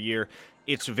senior year,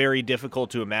 it's very difficult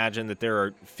to imagine that there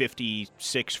are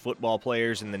 56 football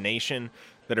players in the nation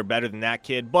that are better than that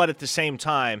kid. But at the same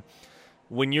time,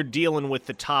 when you're dealing with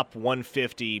the top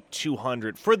 150,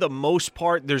 200, for the most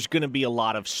part, there's going to be a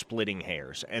lot of splitting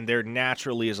hairs, and there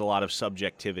naturally is a lot of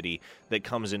subjectivity that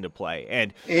comes into play.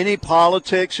 And any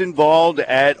politics involved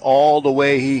at all, the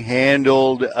way he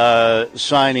handled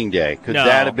signing day? Could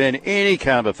that have been any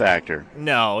kind of a factor?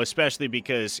 No, especially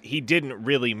because he didn't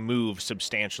really move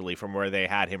substantially from where they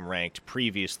had him ranked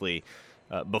previously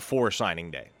before signing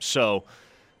day. So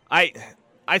I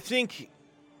think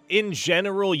in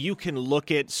general, you can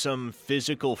look at some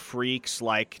physical freaks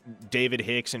like David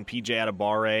Hicks and PJ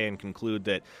Adebawore and conclude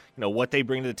that, what they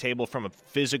bring to the table from a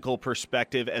physical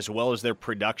perspective as well as their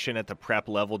production at the prep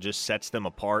level just sets them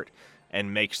apart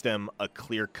and makes them a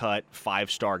clear-cut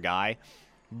 5-star guy.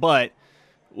 But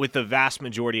with the vast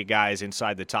majority of guys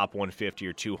inside the top 150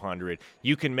 or 200,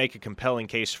 you can make a compelling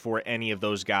case for any of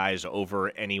those guys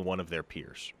over any one of their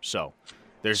peers. So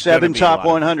there's 7 top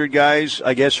 100 guys,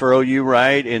 I guess, for OU,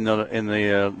 right, in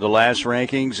the last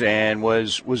rankings. And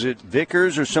was it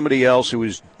Vickers or somebody else who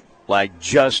was like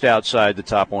just outside the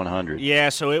top 100? Yeah,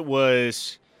 so it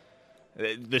was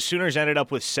the Sooners ended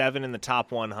up with 7 in the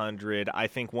top 100. I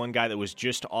think one guy that was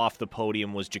just off the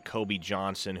podium was Jacoby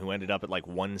Johnson, who ended up at like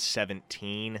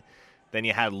 117. Then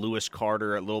you had Lewis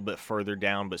Carter a little bit further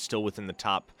down, but still within the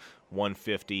top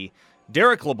 150.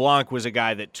 Derek LeBlanc was a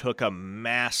guy that took a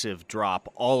massive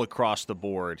drop all across the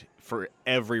board for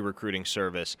every recruiting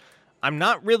service. I'm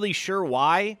not really sure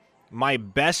why. My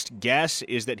best guess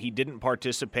is that he didn't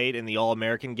participate in the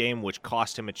All-American game, which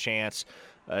cost him a chance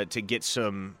to get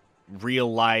some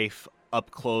real-life,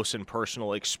 up-close and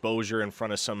personal exposure in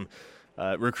front of some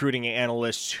recruiting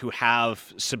analysts who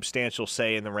have substantial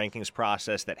say in the rankings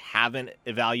process that haven't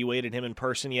evaluated him in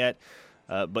person yet.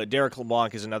 But Derek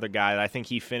LeBlanc is another guy that I think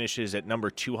he finishes at number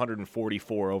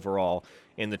 244 overall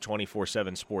in the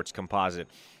 24/7 Sports composite.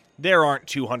 There aren't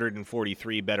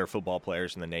 243 better football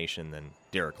players in the nation than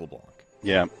Derek LeBlanc.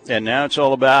 Yeah, and now it's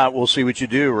all about we'll see what you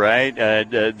do, right?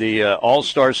 The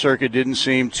All-Star circuit didn't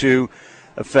seem to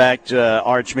affect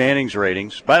Arch Manning's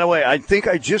ratings. By the way, I think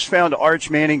I just found Arch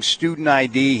Manning's student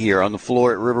ID here on the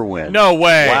floor at Riverwind. No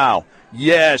way. Wow.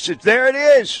 Yes, there it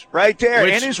is, right there.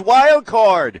 And his wild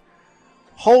card.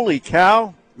 Holy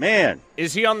cow, man.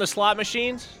 Is he on the slot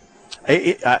machines?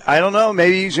 I don't know.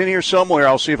 Maybe he's in here somewhere.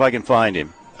 I'll see if I can find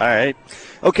him. All right.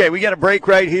 Okay, we got a break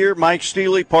right here. Mike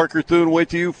Steely, Parker Thune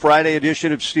with you. Friday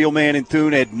edition of Steelman and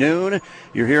Thune at noon.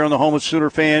 You're here on the home of Sooner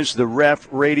fans, the Ref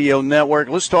Radio Network.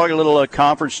 Let's talk a little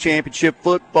conference championship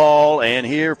football and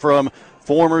hear from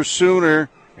former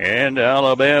Sooner and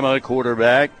Alabama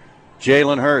quarterback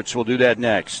Jalen Hurts. We'll do that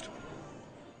next.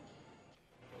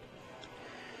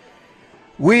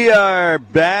 We are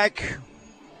back.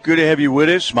 Good to have you with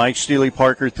us. Mike Steely,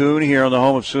 Parker Thune here on the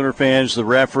home of Sooner fans, the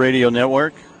Ref Radio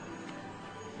Network.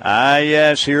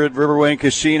 Yes, here at Riverwind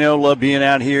Casino. Love being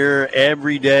out here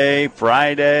every day.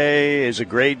 Friday is a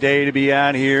great day to be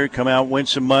out here. Come out, win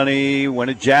some money, win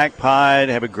a jackpot,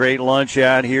 have a great lunch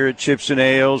out here at Chips and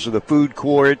Ales or the food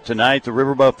court. Tonight, the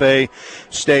River Buffet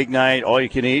steak night, all you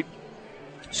can eat.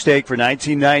 Steak for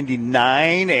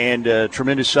 $19.99 and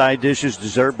tremendous side dishes,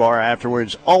 dessert bar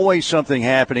afterwards. Always something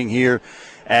happening here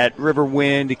at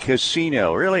Riverwind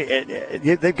Casino. Really,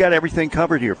 they've got everything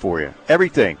covered here for you.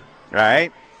 Everything, all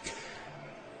right?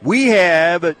 We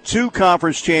have 2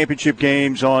 conference championship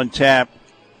games on tap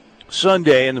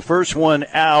Sunday, and the first one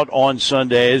out on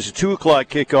Sunday is a 2 o'clock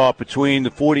kickoff between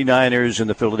the 49ers and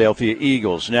the Philadelphia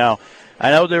Eagles. Now, I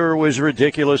know there was a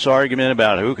ridiculous argument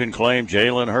about who can claim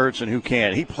Jalen Hurts and who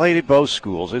can't. He played at both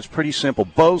schools. It's pretty simple.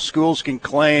 Both schools can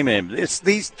claim him. It's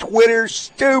these Twitter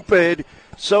stupid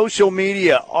social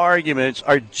media arguments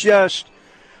are just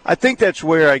 – I think that's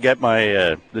where I got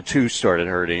my the 2 started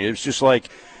hurting. It was just like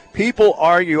 – people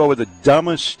argue over the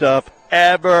dumbest stuff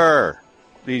ever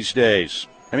these days.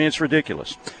 I mean, it's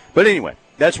ridiculous. But anyway,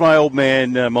 that's my old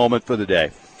man moment for the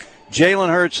day. Jalen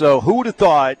Hurts, though, who would have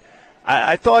thought?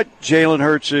 I thought Jalen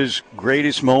Hurts'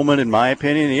 greatest moment, in my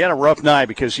opinion, he had a rough night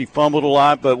because he fumbled a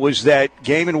lot, but was that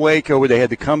game in Waco where they had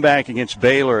the comeback against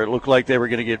Baylor. It looked like they were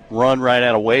going to get run right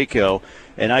out of Waco.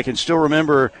 And I can still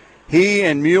remember he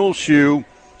and Muleshoe,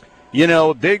 you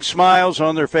know, big smiles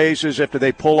on their faces after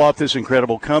they pull off this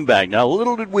incredible comeback. Now,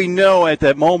 little did we know at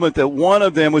that moment that one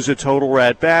of them was a total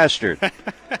rat bastard.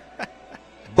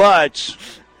 But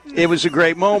it was a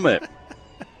great moment.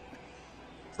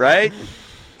 Right?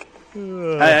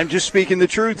 I'm just speaking the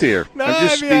truth here. I'm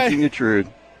just speaking the truth.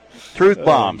 Truth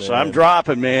bombs. Man. I'm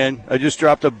dropping, man. I just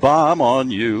dropped a bomb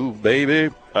on you,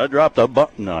 baby. I dropped a bomb.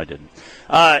 No, I didn't.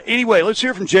 Anyway, let's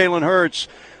hear from Jalen Hurts,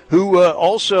 who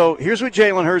also, here's what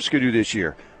Jalen Hurts could do this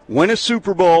year. Win a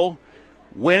Super Bowl,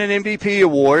 win an MVP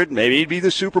award. Maybe he'd be the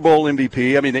Super Bowl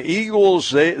MVP. I mean, the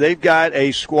Eagles, they've got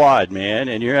a squad, man,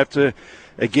 and you have to,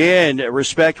 again,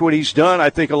 respect what he's done. I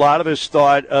think a lot of us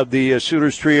thought of the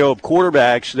Sooners trio of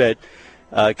quarterbacks that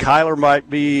Kyler might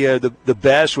be the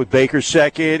best with Baker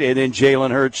second and then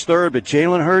Jalen Hurts third. But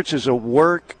Jalen Hurts is a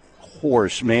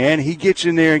workhorse, man. He gets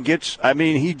in there and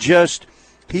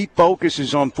he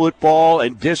focuses on football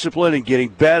and discipline and getting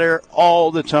better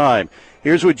all the time.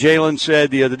 Here's what Jalen said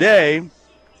the other day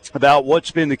about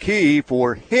what's been the key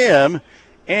for him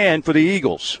and for the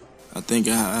Eagles. I think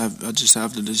I just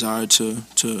have the desire to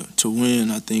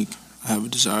win. I think I have a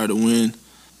desire to win.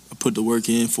 I put the work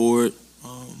in for it.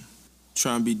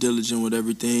 Try and be diligent with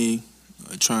everything.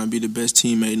 Try and be the best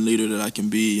teammate and leader that I can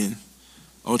be, and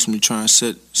ultimately try and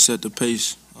set the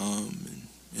pace and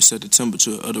set the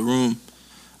temperature of the room.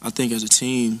 I think as a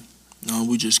team,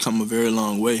 we just come a very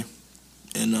long way.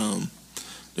 And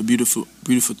the beautiful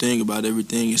thing about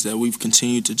everything is that we've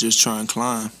continued to just try and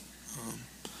climb.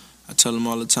 I tell them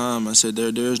all the time, I said,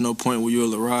 there's no point where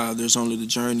you'll arrive. There's only the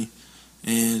journey.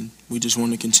 And we just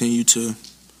want to continue to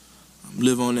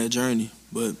live on that journey,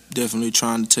 but definitely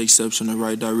trying to take steps in the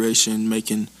right direction,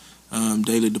 making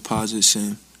daily deposits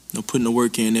and putting the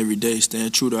work in every day,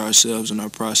 staying true to ourselves and our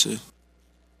process.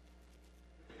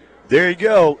 There you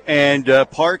go. And,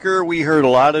 Parker, we heard a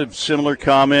lot of similar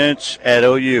comments at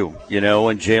OU,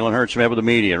 when Jalen Hurts met with the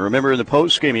media. And remember in the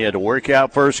postgame, he had to work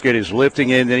out first, get his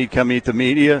lifting in, then he'd come meet the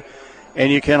media. And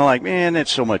you're kind of like, man,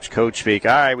 that's so much coach speak.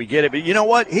 All right, we get it. But you know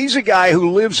what? He's a guy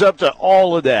who lives up to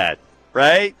all of that,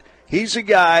 right? He's a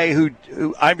guy who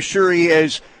I'm sure he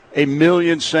has a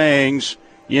million sayings,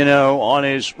 on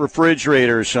his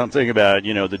refrigerator or something about,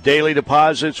 the daily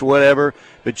deposits, whatever.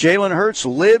 But Jalen Hurts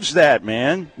lives that,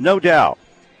 man, no doubt.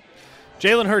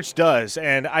 Jalen Hurts does,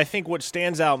 and I think what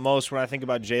stands out most when I think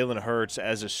about Jalen Hurts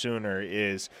as a Sooner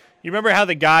is, you remember how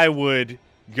the guy would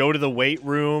go to the weight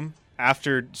room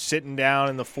after sitting down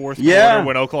in the fourth quarter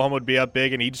when Oklahoma would be up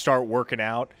big and he'd start working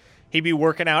out? He'd be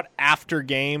working out after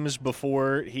games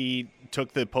before he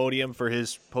took the podium for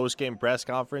his post-game press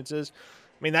conferences.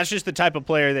 I mean, that's just the type of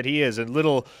player that he is. And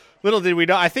little did we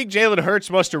know, I think Jalen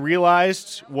Hurts must have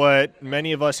realized what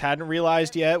many of us hadn't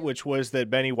realized yet, which was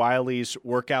that Benny Wiley's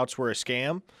workouts were a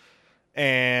scam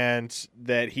and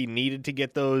that he needed to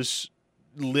get those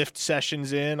lift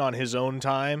sessions in on his own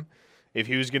time if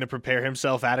he was going to prepare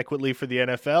himself adequately for the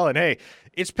NFL. And, hey,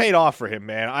 it's paid off for him,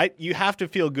 man. You have to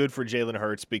feel good for Jalen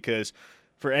Hurts because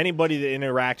for anybody that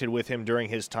interacted with him during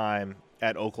his time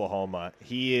at Oklahoma,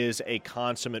 he is a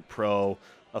consummate pro,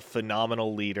 a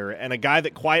phenomenal leader, and a guy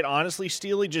that, quite honestly,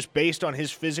 Steely, just based on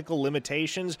his physical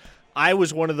limitations, I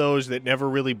was one of those that never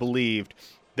really believed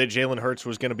that Jalen Hurts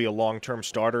was going to be a long-term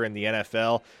starter in the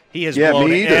NFL. He has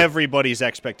blown everybody's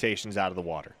expectations out of the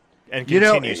water and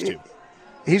continues to.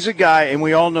 he's a guy, and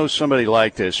we all know somebody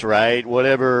like this, right?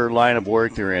 Whatever line of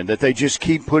work they're in, that they just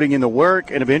keep putting in the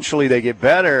work, and eventually they get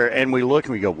better, and we look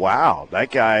and we go, wow,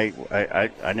 that guy,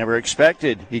 I never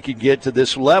expected he could get to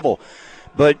this level.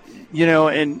 But,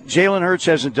 and Jalen Hurts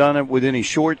hasn't done it with any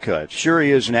shortcuts. Sure, he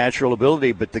has natural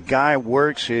ability, but the guy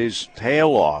works his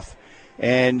tail off.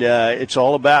 And it's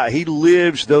all about, he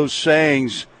lives those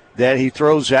sayings that he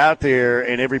throws out there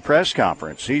in every press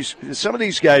conference. Some of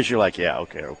these guys, you're like, yeah,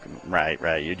 okay,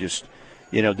 right. You just,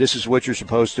 this is what you're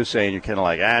supposed to say, and you're kind of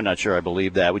like, I'm not sure I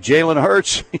believe that. With Jalen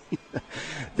Hurts,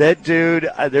 that dude,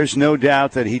 there's no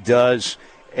doubt that he does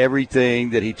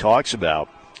everything that he talks about.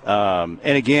 And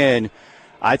again,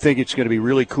 I think it's going to be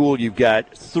really cool. You've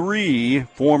got 3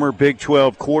 former Big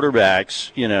 12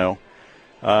 quarterbacks,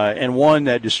 and one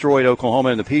that destroyed Oklahoma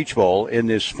in the Peach Bowl in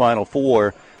this Final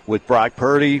Four with Brock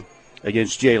Purdy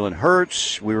against Jalen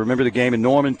Hurts. We remember the game in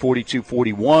Norman,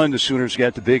 42-41. The Sooners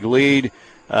got the big lead,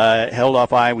 held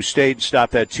off Iowa State, and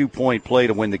stopped that 2-point play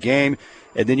to win the game.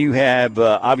 And then you have,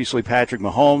 obviously, Patrick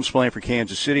Mahomes playing for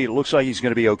Kansas City. It looks like he's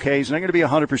going to be okay. He's not going to be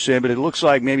 100%, but it looks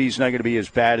like maybe he's not going to be as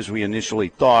bad as we initially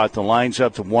thought. The line's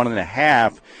up to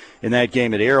 1.5 in that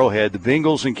game at Arrowhead. The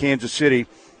Bengals in Kansas City,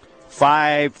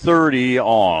 5:30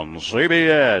 on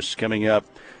CBS coming up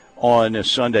on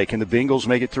Sunday. Can the Bengals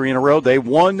make it 3 in a row? They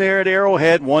won there at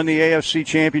Arrowhead, won the AFC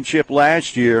Championship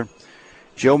last year.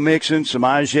 Joe Mixon,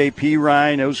 Samaje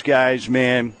Perine, those guys,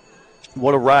 man,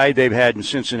 what a ride they've had in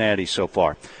Cincinnati so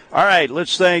far. All right,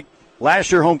 let's thank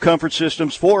Lasher Home Comfort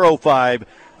Systems,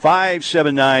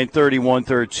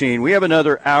 405-579-3113. We have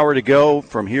another hour to go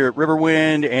from here at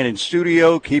Riverwind and in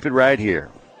studio. Keep it right here.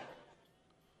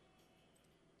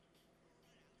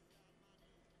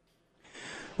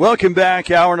 Welcome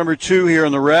back. Hour number 2 here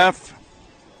on the Ref.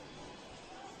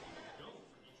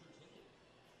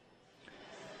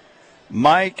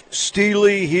 Mike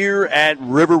Steely here at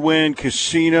Riverwind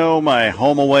Casino, my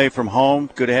home away from home.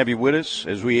 Good to have you with us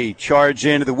as we charge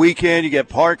into the weekend. You get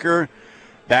Parker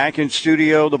back in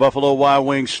studio, the Buffalo Wild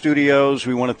Wings studios.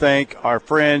 We want to thank our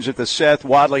friends at the Seth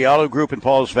Wadley Auto Group in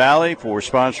Pauls Valley for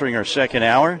sponsoring our second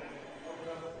hour.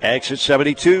 Exit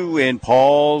 72 in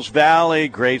Pauls Valley.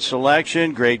 Great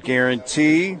selection, great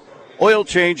guarantee. Oil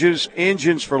changes,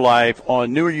 engines for life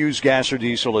on new or used gas or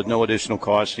diesel at no additional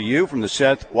cost to you from the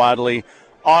Seth Wadley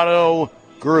Auto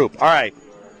Group. All right,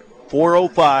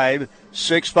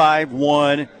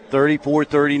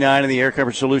 405-651-3439 in the Air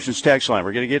Comfort Solutions text line.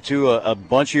 We're going to get to a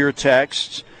bunch of your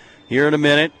texts here in a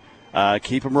minute.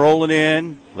 Keep them rolling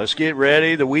in. Let's get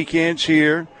ready. The weekend's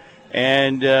here.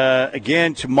 And,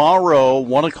 again, tomorrow,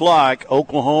 1 o'clock,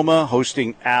 Oklahoma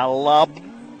hosting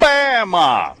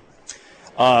Alabama.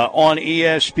 On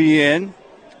ESPN.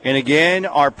 And again,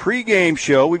 our pregame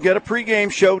show, we've got a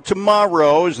pregame show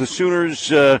tomorrow as the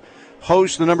Sooners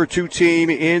host the number 2 team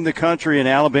in the country in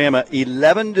Alabama,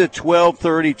 11 to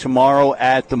 12:30 tomorrow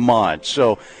at the Mont.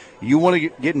 So you want to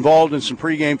get involved in some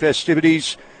pregame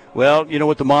festivities, well, you know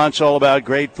what the Mont's all about,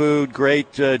 great food,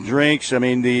 great drinks. I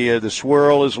mean, the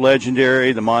swirl is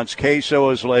legendary. The Mont's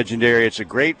queso is legendary. It's a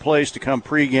great place to come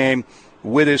pregame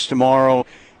with us tomorrow.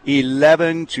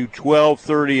 11 to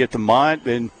 12:30 at the Mont,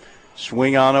 and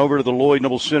swing on over to the Lloyd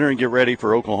Noble Center and get ready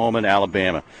for Oklahoma and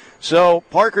Alabama. So,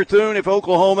 Parker Thune, if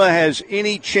Oklahoma has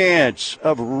any chance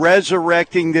of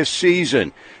resurrecting this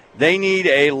season, they need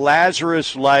a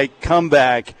Lazarus-like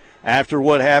comeback after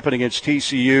what happened against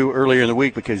TCU earlier in the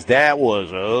week, because that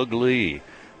was ugly.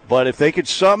 But if they could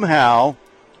somehow,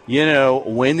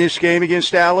 win this game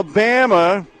against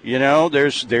Alabama,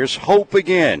 there's hope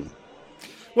again.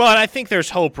 Well, and I think there's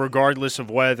hope regardless of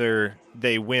whether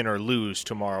they win or lose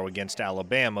tomorrow against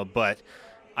Alabama. But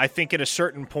I think at a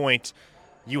certain point,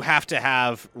 you have to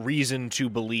have reason to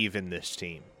believe in this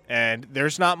team. And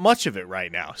there's not much of it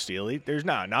right now, Steely. There's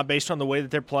not based on the way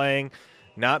that they're playing,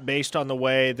 not based on the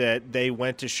way that they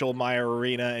went to Schulmeyer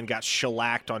Arena and got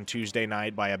shellacked on Tuesday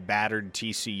night by a battered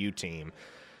TCU team.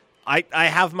 I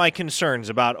have my concerns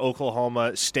about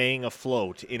Oklahoma staying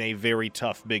afloat in a very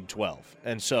tough Big 12.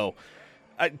 And so,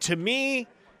 to me,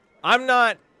 I'm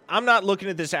not looking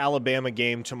at this Alabama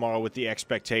game tomorrow with the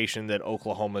expectation that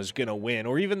Oklahoma is going to win,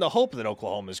 or even the hope that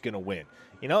Oklahoma is going to win.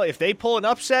 If they pull an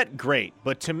upset, great.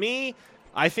 But to me,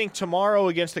 I think tomorrow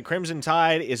against the Crimson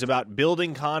Tide is about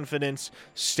building confidence,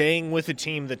 staying with a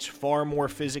team that's far more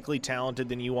physically talented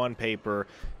than you on paper,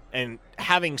 and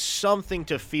having something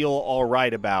to feel all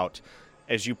right about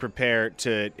as you prepare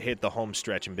to hit the home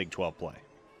stretch in Big 12 play.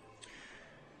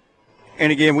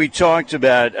 And again, we talked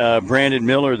about Brandon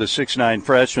Miller, the 6'9"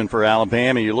 freshman for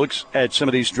Alabama. You look at some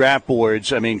of these draft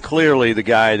boards. I mean, clearly the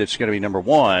guy that's going to be number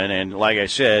one. And like I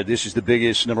said, this is the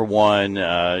biggest number one,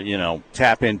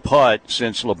 tap-in putt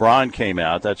since LeBron came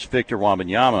out. That's Victor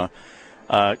Wembanyama,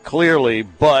 clearly.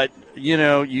 But,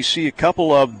 you see a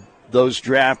couple of those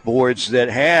draft boards that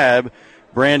have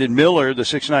Brandon Miller, the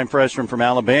 6'9" freshman from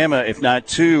Alabama, if not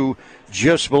two,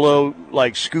 just below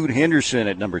like Scoot Henderson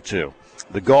at number 2,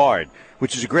 the guard,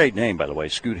 which is a great name, by the way,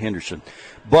 Scoot Henderson.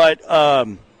 But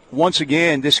once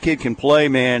again, this kid can play,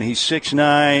 man. He's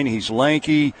 6'9", he's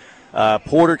lanky.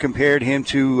 Porter compared him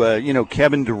to,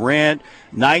 Kevin Durant,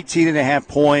 19.5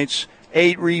 points,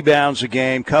 8 rebounds a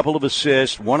game, couple of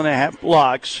assists, 1.5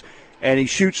 blocks, and he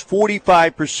shoots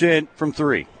 45% from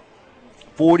three.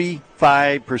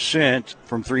 45%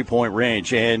 from three-point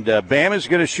range. And Bama's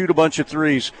going to shoot a bunch of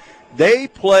threes. They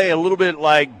play a little bit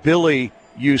like Billy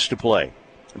used to play.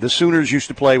 The Sooners used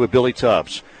to play with Billy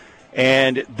Tubbs.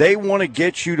 And they want to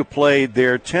get you to play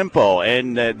their tempo.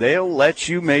 And they'll let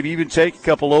you maybe even take a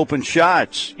couple open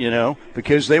shots,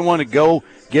 because they want to go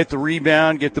get the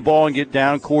rebound, get the ball, and get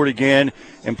down court again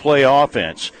and play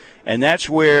offense. And that's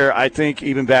where I think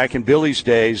even back in Billy's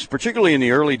days, particularly in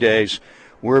the early days,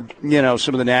 where,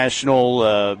 some of the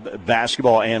national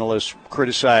basketball analysts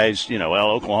criticized,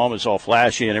 Oklahoma's all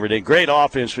flashy and everything. Great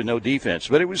offense with no defense.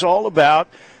 But it was all about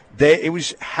it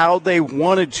was how they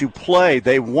wanted to play.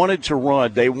 They wanted to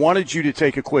run. They wanted you to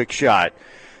take a quick shot.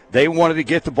 They wanted to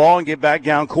get the ball and get back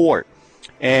down court.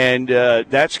 And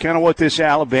that's kind of what this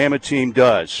Alabama team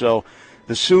does. So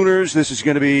the Sooners, this is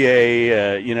going to be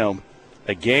a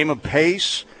game of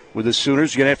pace. With the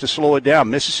Sooners, you're going to have to slow it down.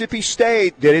 Mississippi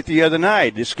State did it the other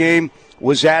night. This game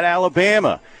was at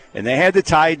Alabama, and they had to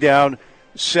tie down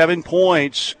 7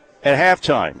 points at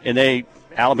halftime. And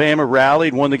Alabama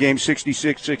rallied, won the game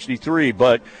 66-63,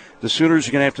 but the Sooners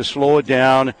are going to have to slow it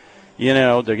down.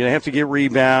 They're going to have to get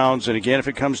rebounds. And, again, if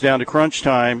it comes down to crunch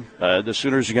time, the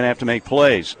Sooners are going to have to make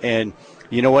plays. And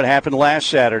you know what happened last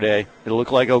Saturday? It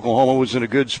looked like Oklahoma was in a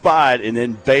good spot, and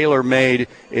then Baylor made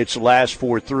its last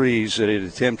 4 threes that it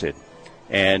attempted.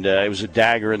 And it was a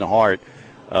dagger in the heart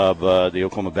of the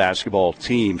Oklahoma basketball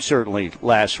team, certainly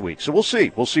last week. So we'll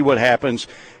see. We'll see what happens.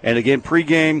 And, again,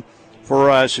 pregame for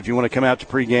us, if you want to come out to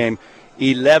pregame,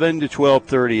 11 to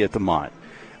 12:30 at the Mont.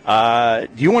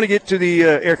 Do you want to get to the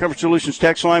Air Comfort Solutions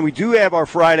text line? We do have our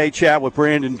Friday chat with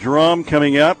Brandon Drum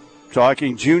coming up.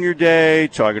 Talking Junior Day,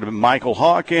 talking to Michael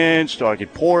Hawkins, talking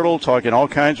portal, talking all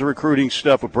kinds of recruiting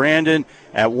stuff with Brandon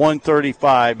at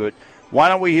 1:35. But why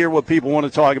don't we hear what people want to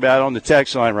talk about on the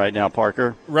text line right now,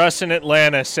 Parker? Russ in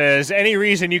Atlanta says, any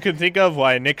reason you can think of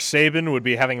why Nick Saban would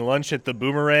be having lunch at the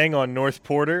Boomerang on North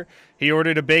Porter? He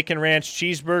ordered a bacon ranch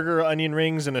cheeseburger, onion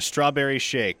rings, and a strawberry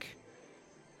shake.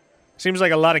 Seems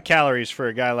like a lot of calories for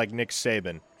a guy like Nick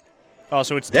Saban.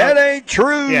 Also, that ain't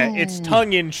true. Yeah, it's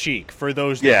tongue-in-cheek for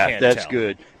those that can't that's tell.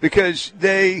 Good. Because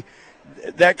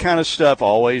that kind of stuff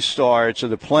always starts, or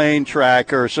the plane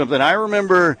tracker or something. I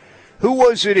remember, who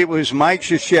was it? It was Mike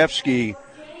Krzyzewski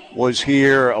was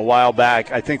here a while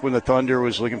back, I think when the Thunder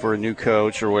was looking for a new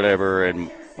coach or whatever, and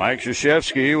Mike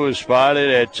Krzyzewski was spotted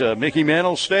at Mickey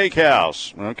Mantle's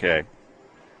Steakhouse. Okay.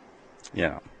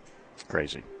 Yeah,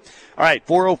 crazy. All right,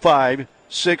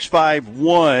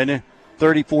 405-651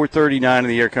 3439 in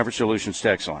the Air Comfort Solutions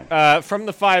text line. From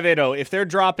the 580, if they're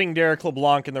dropping Derek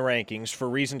LeBlanc in the rankings for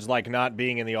reasons like not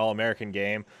being in the All-American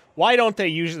game, why don't they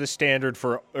use the same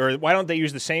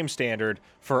standard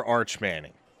for Arch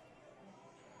Manning?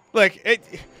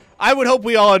 I would hope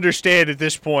we all understand at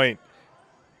this point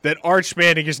that Arch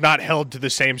Manning is not held to the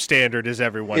same standard as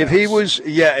everyone else.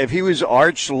 If he was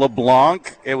Arch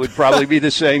LeBlanc, it would probably be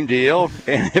the same deal.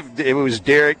 And if it was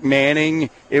Derek Manning,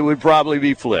 it would probably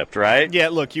be flipped, right? Yeah,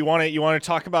 look, you want to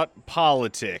talk about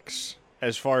politics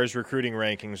as far as recruiting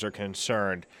rankings are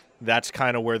concerned. That's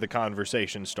kind of where the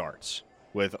conversation starts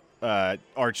with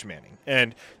Arch Manning.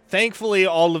 And thankfully,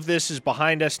 all of this is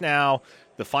behind us now.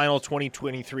 The final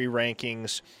 2023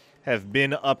 rankings have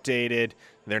been updated.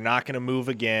 They're not going to move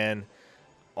again.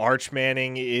 Arch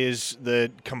Manning is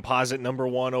the composite number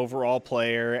 1 overall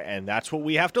player, and that's what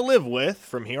we have to live with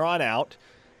from here on out.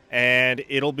 And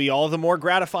it'll be all the more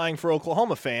gratifying for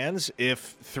Oklahoma fans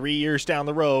if 3 years down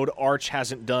the road, Arch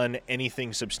hasn't done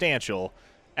anything substantial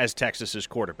as Texas's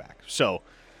quarterback. So,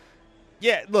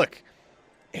 yeah, look,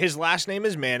 his last name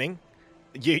is Manning.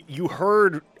 You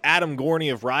heard Adam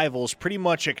Gorney of Rivals pretty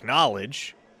much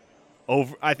acknowledge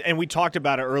and we talked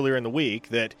about it earlier in the week,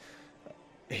 that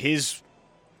his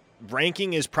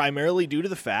ranking is primarily due to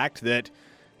the fact that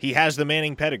he has the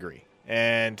Manning pedigree.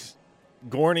 And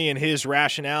Gorney and his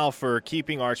rationale for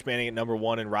keeping Arch Manning at number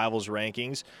 1 in Rivals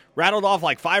rankings rattled off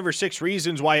like 5 or 6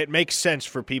 reasons why it makes sense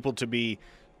for people to be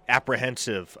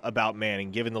apprehensive about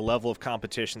Manning, given the level of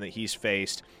competition that he's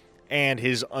faced and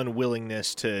his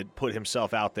unwillingness to put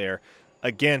himself out there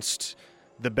against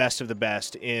the best of the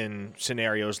best in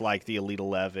scenarios like the Elite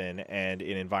 11 and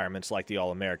in environments like the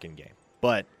All-American game.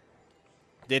 But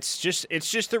it's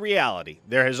just the reality.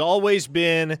 There has always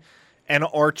been an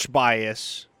Arch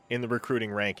bias in the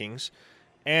recruiting rankings,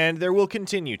 and there will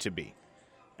continue to be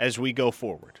as we go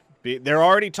forward. They're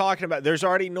already talking about, there's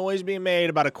already noise being made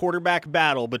about a quarterback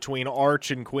battle between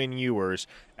Arch and Quinn Ewers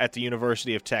at the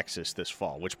University of Texas this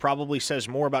fall, which probably says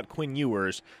more about Quinn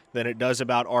Ewers than it does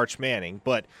about Arch Manning.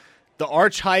 But the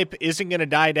Arch hype isn't going to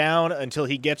die down until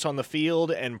he gets on the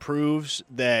field and proves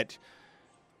that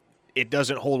it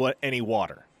doesn't hold any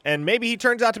water. And maybe he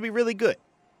turns out to be really good.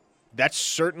 That's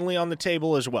certainly on the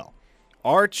table as well.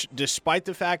 Arch, despite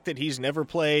the fact that he's never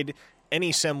played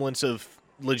any semblance of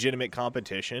legitimate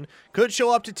competition, could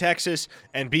show up to Texas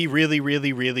and be really,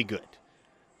 really, really good.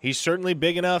 He's certainly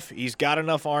big enough. He's got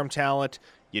enough arm talent.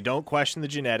 You don't question the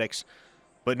genetics,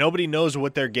 but nobody knows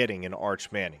what they're getting in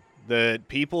Arch Manning. The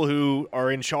people who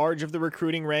are in charge of the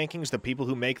recruiting rankings, the people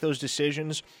who make those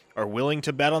decisions, are willing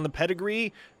to bet on the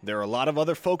pedigree. There are a lot of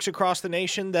other folks across the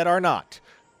nation that are not.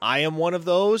 I am one of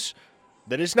those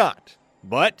that is not.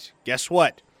 But guess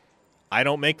what? I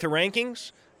don't make the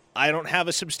rankings. I don't have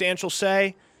a substantial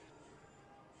say.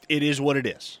 It is what it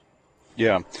is.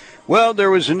 Yeah. Well,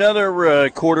 there was another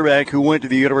quarterback who went to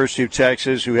the University of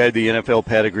Texas who had the NFL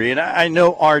pedigree. And I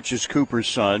know Arch is Cooper's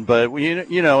son, but,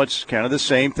 you know, it's kind of the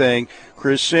same thing.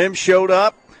 Chris Sims showed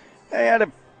up. He had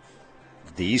a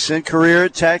decent career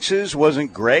at Texas.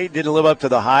 Wasn't great. Didn't live up to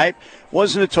the hype.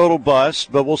 Wasn't a total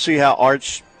bust, but we'll see how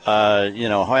Arch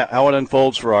how it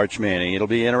unfolds for Arch Manning. It'll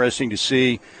be interesting to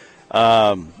see,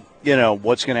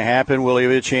 what's going to happen. Will he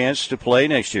have a chance to play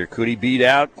next year? Could he beat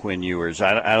out Quinn Ewers?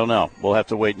 I don't know. We'll have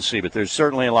to wait and see, but there's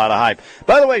certainly a lot of hype.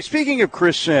 By the way, speaking of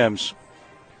Chris Sims,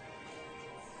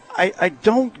 I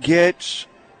don't get,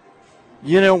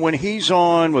 when he's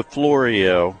on with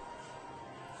Florio,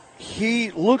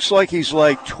 he looks like he's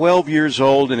like 12 years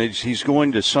old and he's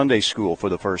going to Sunday school for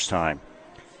the first time.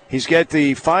 He's got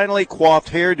the finely coiffed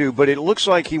hairdo, but it looks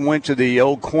like he went to the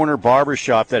old corner barber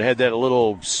shop that had that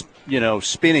little,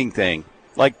 spinning thing.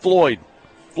 Like Floyd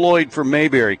from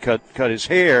Mayberry cut his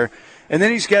hair. And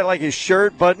then he's got like his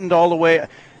shirt buttoned all the way.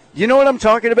 You know what I'm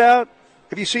talking about?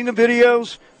 Have you seen the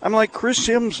videos? I'm like, Chris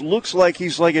Sims looks like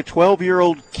he's like a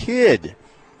 12-year-old kid.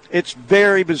 It's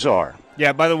very bizarre.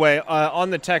 Yeah, by the way, on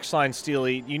the text line,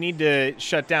 Steely, you need to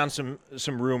shut down some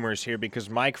rumors here because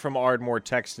Mike from Ardmore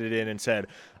texted in and said,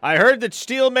 I heard that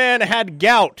Steelman had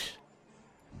gout.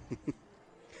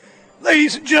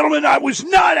 Ladies and gentlemen, I was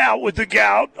not out with the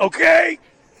gout, okay?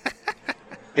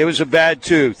 It was a bad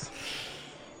tooth.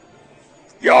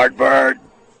 Yardbird.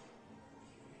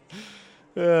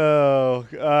 Oh,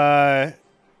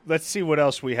 let's see what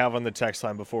else we have on the text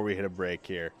line before we hit a break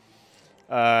here.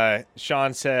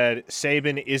 Sean said,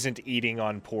 Saban isn't eating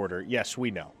on Porter. Yes,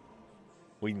 we know.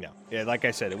 We know. Yeah, like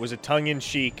I said, it was a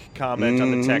tongue-in-cheek comment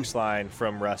on the text line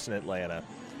from Russ in Atlanta.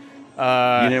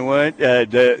 You know what?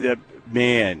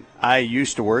 Man, I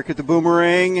used to work at the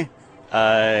Boomerang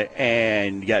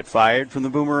and got fired from the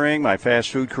Boomerang, my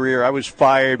fast food career. I was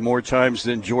fired more times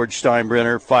than George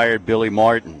Steinbrenner fired Billy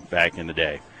Martin back in the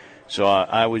day. So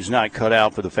I was not cut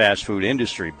out for the fast food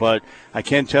industry. But I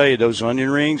can tell you those onion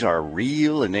rings are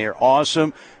real and they're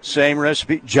awesome. Same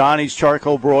recipe, Johnny's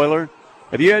charcoal broiler.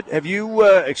 Have you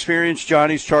experienced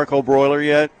Johnny's charcoal broiler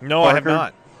yet? No,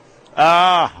 Parker? I have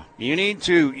not. You need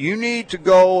to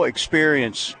go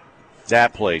experience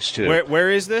that place too.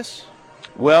 Where is this?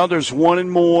 Well, there's one in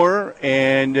Moore,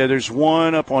 and there's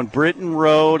one up on Britton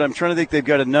Road. I'm trying to think they've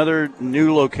got another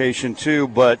new location too,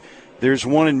 but there's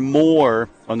one in Moore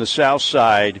on the south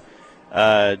side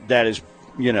that is,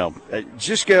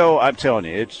 just go. I'm telling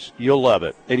you, you'll love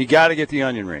it, and you got to get the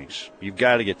onion rings. You've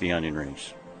got to get the onion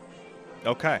rings.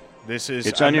 Okay,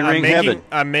 it's onion ring heaven.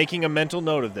 I'm making a mental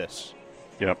note of this.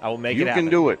 Yep, I will make it happen. You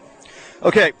can do it.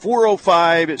 Okay,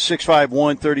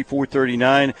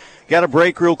 405-651-3439. Got a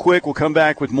break real quick. We'll come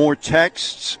back with more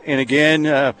texts. And again,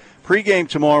 pregame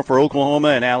tomorrow for Oklahoma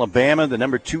and Alabama, the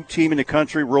number 2 team in the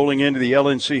country, rolling into the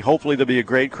LNC. Hopefully there'll be a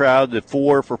great crowd. The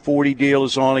 4 for $40 deal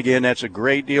is on again. That's a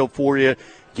great deal for you.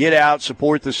 Get out,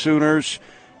 support the Sooners.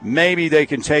 Maybe they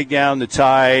can take down the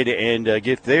Tide and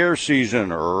get their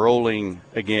season rolling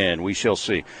again. We shall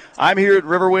see. I'm here at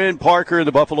Riverwind, Parker in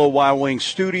the Buffalo Wild Wings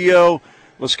studio.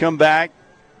 Let's come back,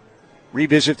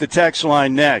 revisit the text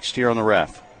line next here on the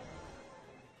Ref.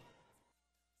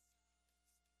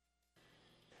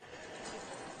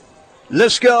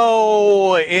 Let's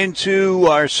go into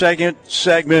our second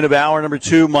segment of hour number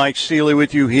 2. Mike Steely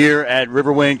with you here at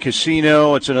Riverwind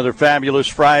Casino. It's another fabulous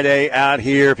Friday out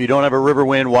here. If you don't have a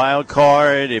Riverwind wild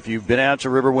card, if you've been out to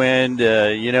Riverwind,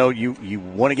 you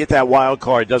want to get that wild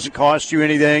card. It doesn't cost you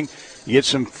anything. You get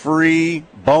some free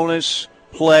bonus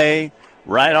play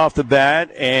right off the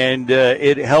bat, and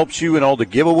it helps you in all the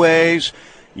giveaways.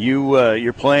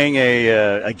 You're playing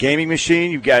a gaming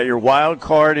machine. You've got your wild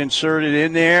card inserted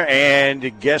in there,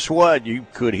 and guess what? You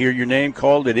could hear your name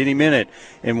called at any minute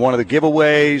in one of the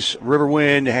giveaways.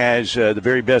 Riverwind has the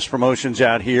very best promotions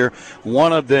out here.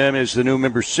 One of them is the new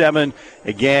Member 7.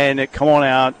 Again, come on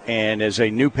out, and as a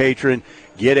new patron,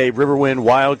 get a Riverwind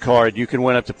wild card. You can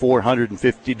win up to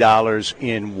 $450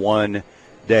 in one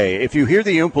day. If you hear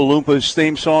the Oompa Loompas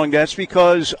theme song, that's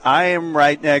because I am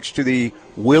right next to the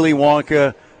Willy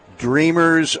Wonka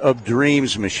Dreamers of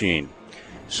Dreams machine.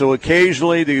 So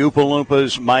occasionally the Oompa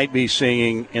Loompas might be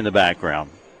singing in the background.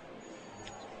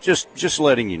 Just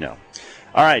letting you know.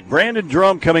 All right, Brandon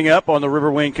Drum coming up on the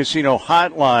Riverwind Casino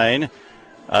hotline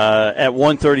at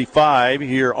 1:35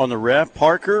 here on the Ref.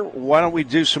 Parker, why don't we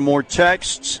do some more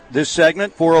texts this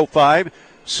segment?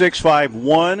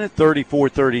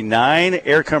 405-651-3439.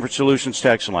 Air Comfort Solutions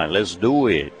text line. Let's do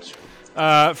it.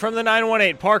 From the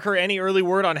 918, Parker, any early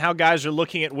word on how guys are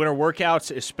looking at winter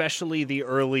workouts, especially the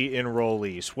early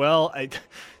enrollees? Well,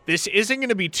 this isn't going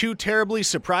to be too terribly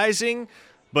surprising,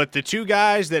 but the two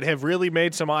guys that have really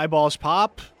made some eyeballs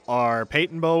pop are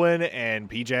Peyton Bowen and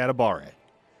PJ Adebawore.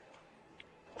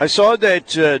 I saw that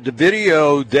the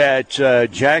video that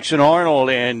Jackson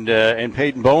Arnold and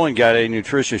Peyton Bowen got a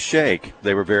nutritious shake.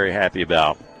 They were very happy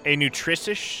about. A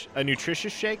nutritious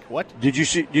shake? What? Did you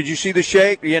see the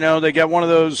shake? You know, they got one of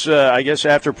those, I guess,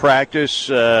 after practice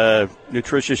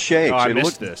nutritious shakes. Oh, I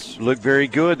missed this. Looked very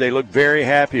good. They looked very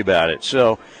happy about it.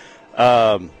 So,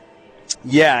 yeah,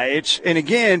 and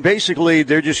again, basically,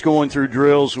 they're just going through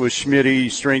drills with Schmitty,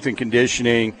 strength and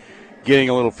conditioning, getting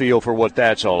a little feel for what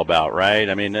that's all about, right?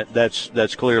 I mean,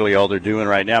 that's clearly all they're doing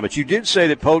right now. But you did say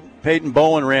that Peyton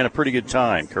Bowen ran a pretty good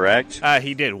time, correct?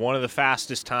 He did. One of the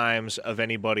fastest times of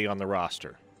anybody on the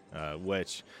roster,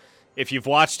 which if you've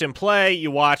watched him play,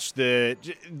 you watch the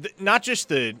not just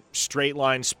the straight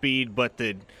line speed, but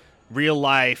the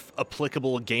real-life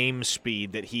applicable game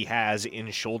speed that he has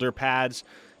in shoulder pads.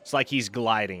 It's like he's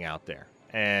gliding out there.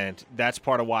 And that's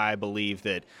part of why I believe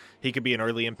that he could be an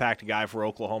early impact guy for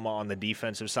Oklahoma on the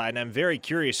defensive side. And I'm very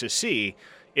curious to see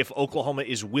if Oklahoma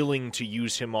is willing to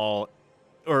use him at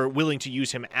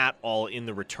all in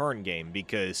the return game,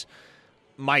 because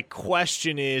my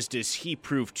question is, does he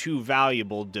prove too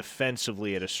valuable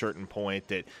defensively at a certain point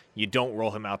that you don't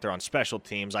roll him out there on special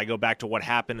teams? I go back to what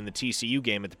happened in the TCU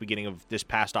game at the beginning of this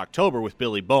past October with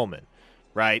Billy Bowman,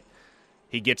 right?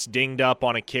 He gets dinged up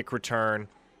on a kick return,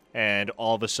 and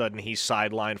all of a sudden he's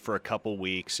sidelined for a couple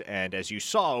weeks. And as you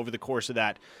saw over the course of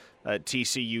that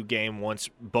TCU game, once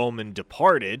Bowman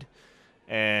departed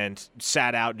and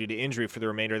sat out due to injury for the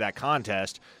remainder of that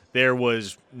contest, there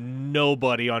was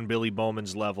nobody on Billy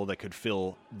Bowman's level that could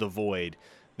fill the void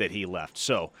that he left.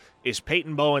 So is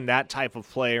Peyton Bowen that type of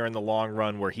player in the long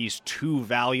run where he's too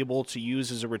valuable to use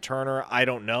as a returner? I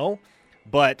don't know.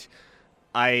 But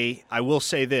I will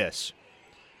say this.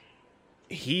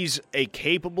 He's a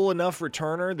capable enough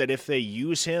returner that if they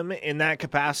use him in that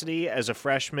capacity as a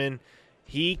freshman,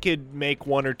 he could make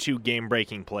one or two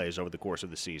game-breaking plays over the course of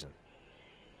the season.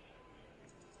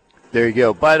 There you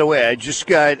go. By the way, I just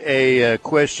got a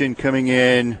question coming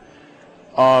in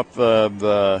off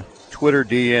of Twitter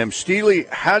DM. Steely,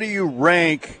 how do you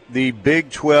rank the Big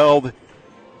 12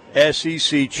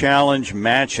 SEC Challenge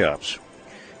matchups?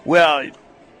 Well,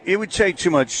 it would take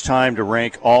too much time to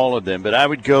rank all of them, but I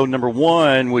would go number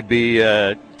one would be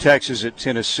Texas at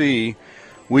Tennessee,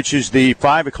 which is the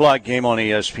 5 o'clock game on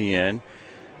ESPN.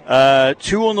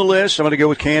 Two on the list, I'm going to go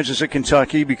with Kansas at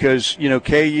Kentucky because,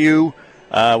 KU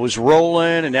was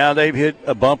rolling, and now they've hit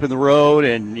a bump in the road,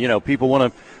 and, people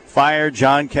want to fire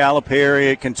John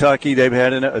Calipari at Kentucky. They've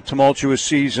had a tumultuous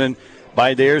season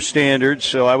by their standards,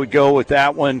 so I would go with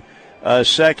that one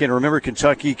second. Remember,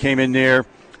 Kentucky came in there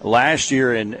last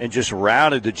year and just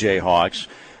routed the Jayhawks.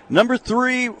 Number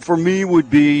three for me would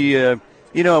be,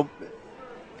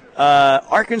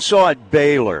 Arkansas at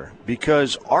Baylor,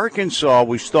 because Arkansas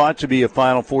was thought to be a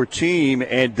Final Four team,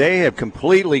 and they have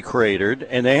completely cratered,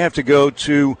 and they have to go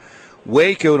to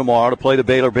Waco tomorrow to play the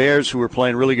Baylor Bears, who are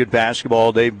playing really good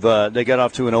basketball. They got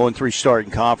off to an 0-3 start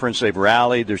in conference. They've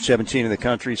rallied. They're 17 in the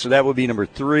country, so that would be number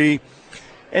three.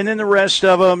 And then the rest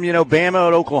of them, Bama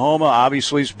at Oklahoma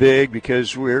obviously is big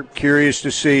because we're curious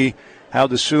to see, how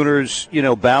the Sooners,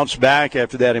 bounce back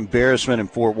after that embarrassment in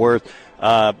Fort Worth.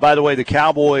 By the way, the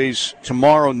Cowboys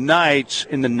tomorrow night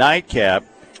in the nightcap,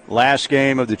 last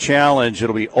game of the challenge,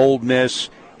 it'll be Ole Miss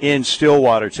in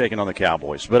Stillwater taking on the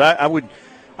Cowboys. But I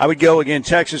would go again,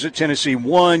 Texas at Tennessee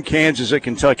 1, Kansas at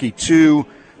Kentucky 2,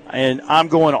 and I'm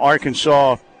going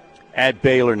Arkansas at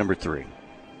Baylor number 3.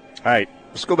 All right,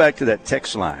 let's go back to that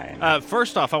text line.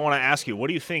 First off, I want to ask you, what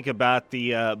do you think about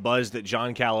the buzz that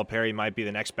John Calipari might be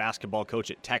the next basketball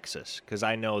coach at Texas? Because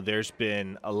I know there's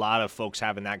been a lot of folks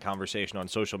having that conversation on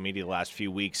social media the last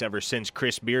few weeks ever since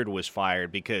Chris Beard was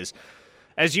fired because,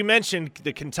 as you mentioned,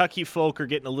 the Kentucky folk are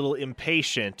getting a little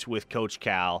impatient with Coach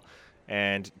Cal,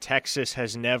 and Texas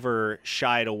has never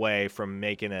shied away from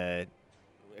making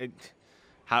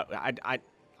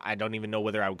I don't even know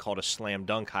whether I would call it a slam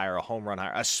dunk hire, a home run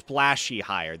hire, a splashy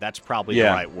hire. That's probably the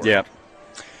right word. Yeah.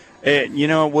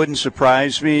 It wouldn't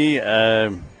surprise me.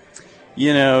 John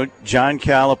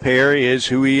Calipari is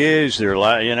who he is.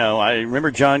 I remember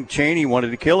John Chaney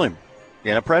wanted to kill him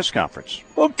in a press conference.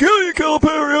 I'll kill you,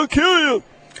 Calipari. I'll kill you.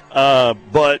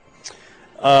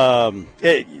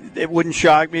 It wouldn't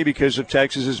shock me because of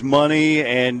Texas's money,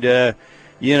 and they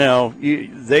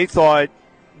thought,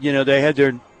 they had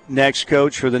their next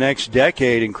coach for the next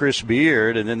decade in Chris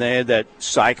Beard, and then they had that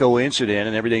psycho incident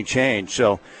and everything changed.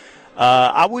 So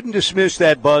I wouldn't dismiss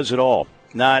that buzz at all.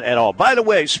 Not at all. By the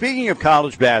way, speaking of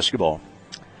college basketball,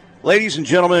 ladies and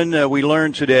gentlemen, we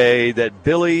learned today that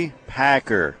Billy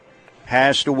Packer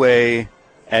passed away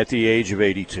at the age of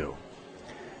 82.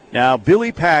 Now,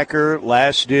 Billy Packer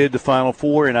last did the Final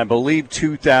Four in, I believe,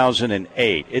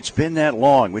 2008. It's been that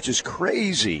long, which is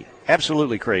crazy,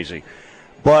 absolutely crazy.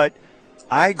 But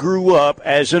I grew up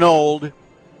as an old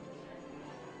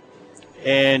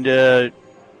and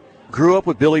grew up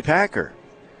with Billy Packer.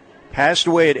 Passed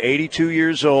away at 82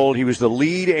 years old. He was the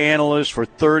lead analyst for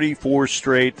 34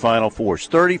 straight Final Fours,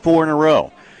 34 in a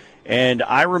row. And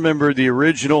I remember the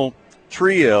original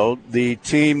trio, the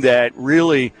team that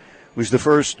really was the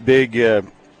first big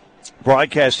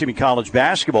broadcast team in college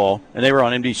basketball, and they were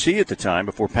on NBC at the time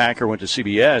before Packer went to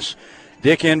CBS.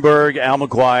 Dick Enberg, Al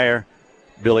McGuire,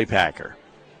 Billy Packer.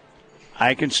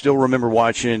 I can still remember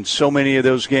watching so many of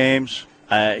those games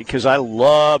because I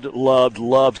loved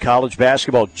college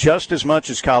basketball just as much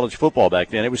as college football back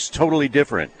then. It was totally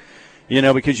different,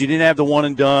 because you didn't have the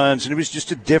one-and-dones, and it was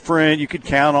just a different, you could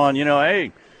count on,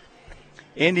 hey,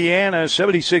 Indiana,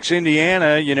 76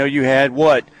 Indiana, you had,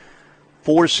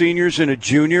 4 seniors and a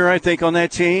junior, I think, on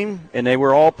that team, and they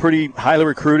were all pretty highly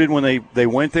recruited when they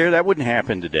went there. That wouldn't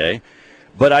happen today.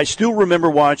 But I still remember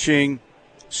watching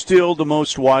still the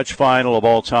most watched final of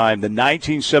all time, the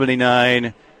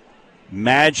 1979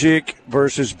 Magic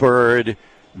versus Bird,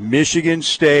 Michigan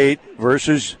State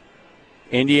versus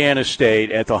Indiana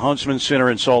State at the Huntsman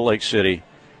Center in Salt Lake City,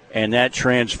 and that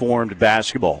transformed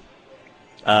basketball.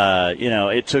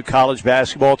 It took college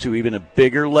basketball to even a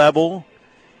bigger level.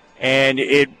 And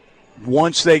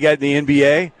once they got in the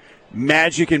NBA,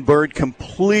 Magic and Bird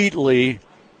completely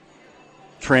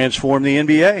transformed the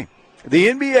NBA. The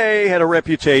NBA had a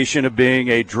reputation of being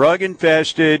a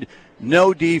drug-infested,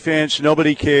 no defense,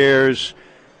 nobody cares.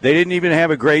 They didn't even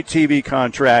have a great TV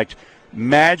contract.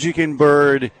 Magic and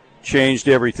Bird changed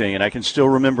everything. And I can still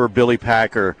remember Billy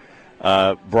Packer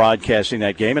broadcasting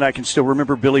that game. And I can still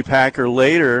remember Billy Packer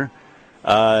later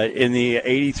in the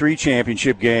 83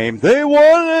 championship game. They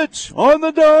won it on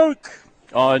the dunk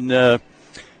on,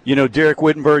 Derek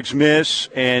Wittenberg's miss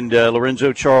and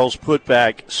Lorenzo Charles'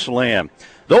 putback slam.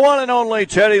 The one and only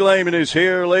Teddy Lehman is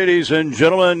here, ladies and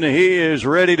gentlemen. He is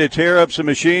ready to tear up some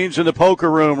machines in the poker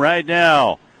room right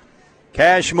now.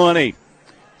 Cash money.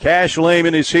 Cash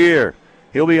Lehman is here.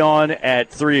 He'll be on at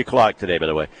 3 o'clock today, by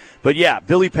the way. But, yeah,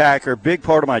 Billy Packer, big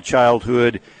part of my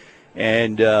childhood,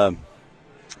 and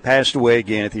passed away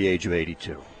again at the age of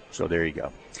 82. So there you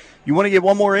go. You want to get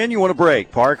one more in? You want to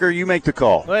break? Parker, you make the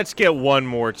call. Let's get one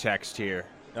more text here.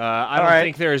 I don't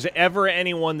think there's ever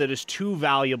anyone that is too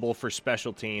valuable for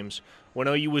special teams. When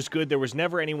OU was good, there was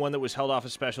never anyone that was held off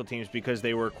of special teams because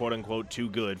they were, quote-unquote, too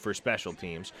good for special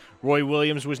teams. Roy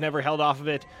Williams was never held off of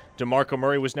it. DeMarco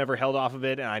Murray was never held off of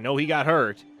it, and I know he got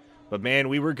hurt. But, man,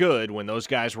 we were good when those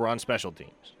guys were on special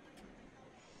teams.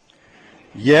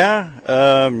 Yeah,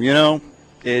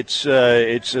 it's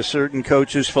a certain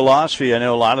coach's philosophy. I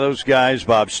know a lot of those guys,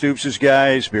 Bob Stoops'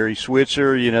 guys, Barry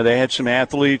Switzer, they had some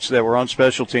athletes that were on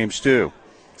special teams too.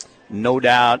 No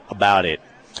doubt about it.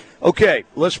 Okay,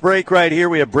 let's break right here.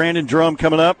 We have Brandon Drum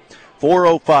coming up.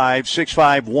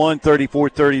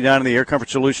 405-651-3439 on the Air Comfort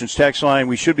Solutions text line.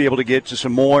 We should be able to get to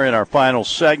some more in our final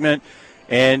segment.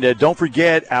 And don't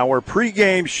forget our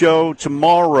pregame show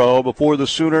tomorrow before the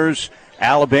Sooners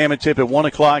Alabama tip at 1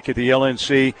 o'clock at the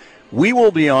LNC. We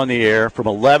will be on the air from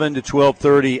 11 to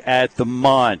 12:30 at the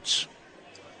Mont.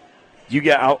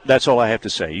 That's all I have to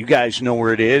say. You guys know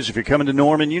where it is. If you're coming to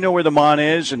Norman, you know where the Mont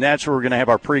is, and that's where we're going to have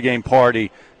our pregame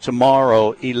party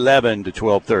tomorrow, 11 to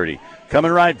 12:30.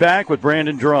 Coming right back with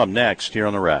Brandon Drum next here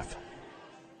on the Ref.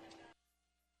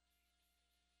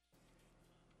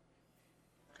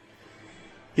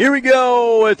 Here we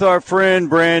go with our friend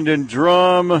Brandon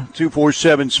Drum,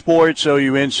 247 Sports,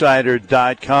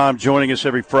 OUinsider.com, joining us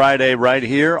every Friday right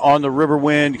here on the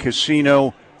Riverwind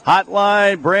Casino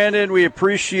Hotline. Brandon, we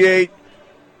appreciate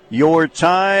your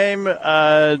time.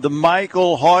 The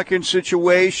Michael Hawkins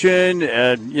situation,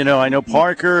 I know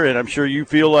Parker, and I'm sure you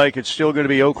feel like it's still going to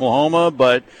be Oklahoma,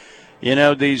 but,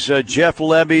 these Jeff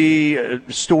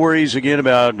Lebby stories again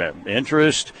about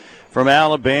interest from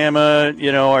Alabama,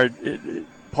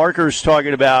 Parker's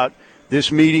talking about this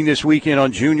meeting this weekend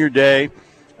on Junior Day.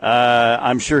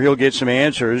 I'm sure he'll get some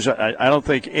answers. I don't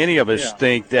think any of us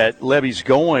think that Levy's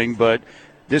going, but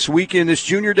this weekend, this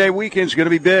Junior Day weekend is going to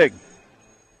be big.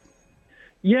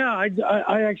 Yeah,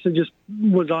 I actually just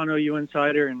was on OU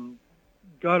Insider and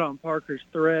got on Parker's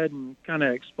thread and kind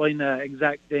of explained that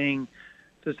exact thing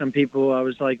to some people. I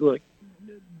was like, look,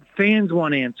 fans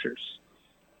want answers.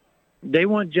 They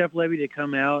want Jeff Lebby to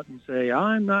come out and say,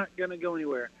 I'm not going to go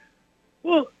anywhere.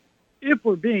 Well, if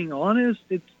we're being honest,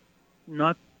 it's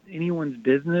not anyone's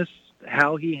business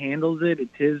how he handles it.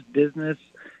 It's his business.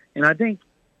 And I think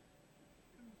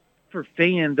for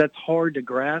fans, that's hard to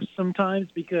grasp sometimes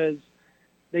because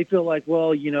they feel like,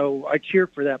 well, I cheer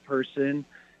for that person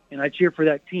and I cheer for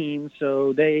that team,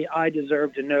 so I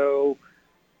deserve to know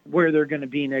where they're going to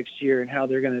be next year and how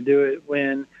they're going to do it,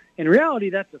 when in reality,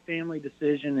 that's a family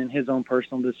decision and his own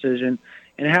personal decision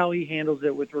and how he handles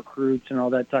it with recruits and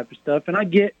all that type of stuff. And I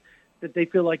get that they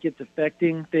feel like it's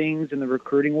affecting things in the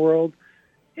recruiting world.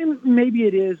 And maybe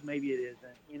it is, maybe it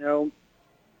isn't,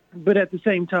 But at the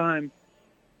same time,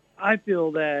 I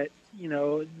feel that,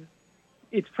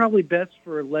 it's probably best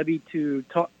for Lebby to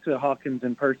talk to Hawkins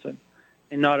in person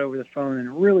and not over the phone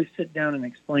and really sit down and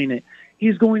explain it.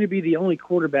 He's going to be the only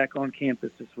quarterback on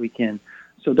campus this weekend.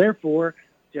 So therefore,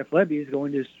 Jeff Lebby is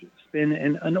going to spend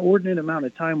an inordinate amount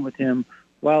of time with him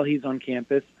while he's on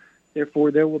campus.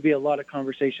 Therefore, there will be a lot of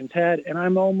conversations had, and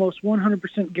I'm almost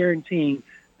 100% guaranteeing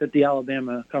that the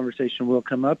Alabama conversation will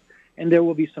come up, and there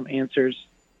will be some answers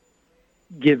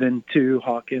given to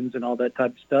Hawkins and all that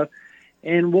type of stuff.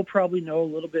 And we'll probably know a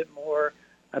little bit more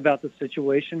about the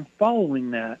situation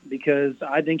following that, because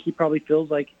I think he probably feels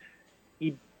like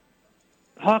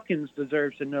Hawkins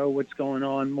deserves to know what's going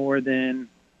on more than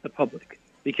the public,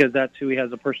 because that's who he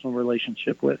has a personal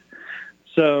relationship with.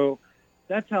 So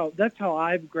that's how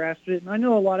I've grasped it. And I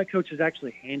know a lot of coaches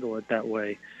actually handle it that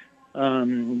way.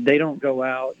 They don't go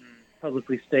out and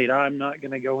publicly state, I'm not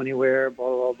going to go anywhere, blah,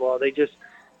 blah, blah. They just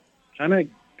kind of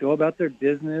go about their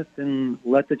business and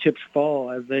let the chips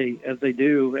fall as they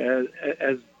do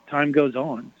as time goes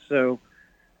on. So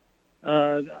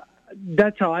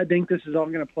that's how I think this is all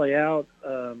going to play out.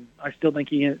 I still think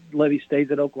Lebby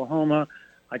stays at Oklahoma.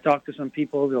 I talked to some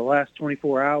people over the last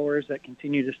 24 hours that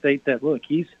continue to state that, look,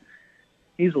 he's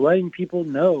letting people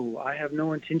know I have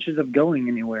no intentions of going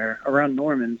anywhere around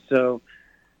Norman. So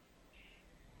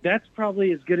that's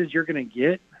probably as good as you're going to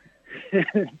get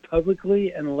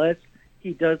publicly, unless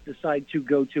he does decide to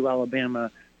go to Alabama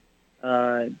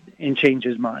and change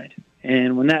his mind.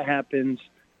 And when that happens,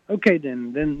 okay,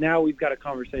 then now we've got a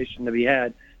conversation to be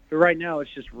had. But right now it's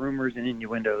just rumors and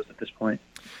innuendos at this point.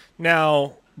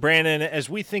 Now, Brandon, as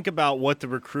we think about what the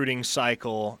recruiting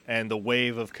cycle and the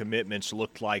wave of commitments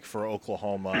looked like for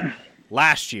Oklahoma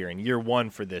last year, in year one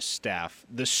for this staff,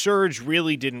 the surge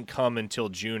really didn't come until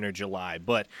June or July.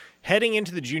 But heading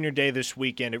into the Junior Day this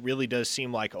weekend, it really does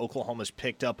seem like Oklahoma's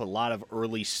picked up a lot of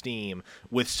early steam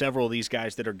with several of these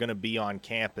guys that are going to be on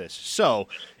campus. So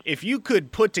if you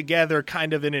could put together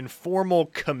kind of an informal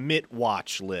commit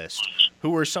watch list,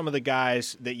 who are some of the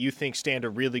guys that you think stand a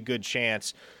really good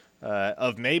chance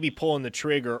of maybe pulling the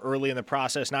trigger early in the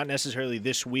process, not necessarily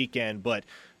this weekend, but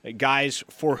guys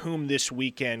for whom this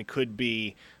weekend could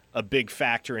be a big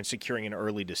factor in securing an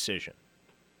early decision?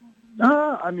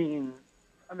 I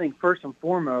think first and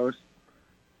foremost,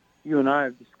 you and I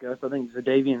have discussed, I think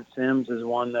Zadavian Sims is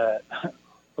one that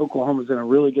Oklahoma's in a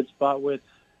really good spot with.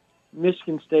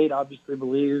 Michigan State obviously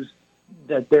believes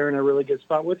that they're in a really good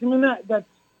spot with him, and that's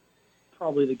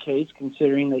probably the case,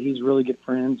 considering that he's really good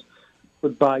friends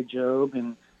with By Job,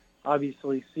 and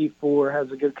obviously C4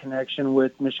 has a good connection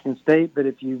with Michigan State. But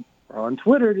if you are on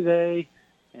Twitter today,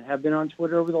 and have been on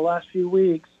Twitter over the last few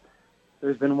weeks,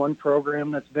 there's been one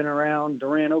program that's been around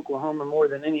Durant, Oklahoma more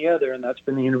than any other, and that's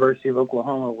been the University of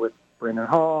Oklahoma with Brandon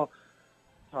Hall,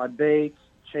 Todd Bates,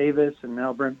 Chavis, and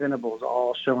now Brent Venables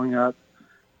all showing up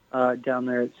down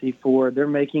there at C4. They're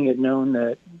making it known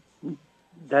that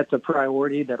that's a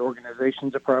priority, that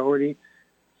organization's a priority.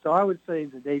 So I would say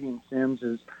that Davian Sims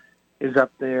is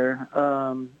up there.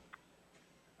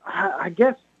 I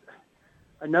guess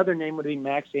another name would be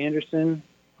Max Anderson.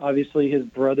 Obviously, his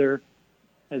brother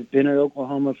has been at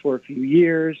Oklahoma for a few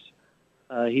years.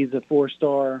 He's a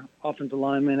four-star offensive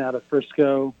lineman out of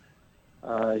Frisco.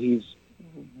 He's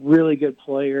really good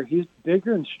player. He's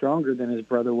bigger and stronger than his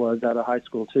brother was out of high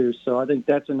school, too. So I think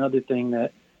that's another thing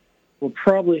that will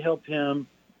probably help him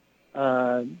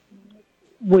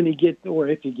when he gets, or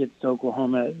if he gets to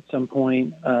Oklahoma at some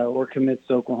point, or commits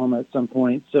to Oklahoma at some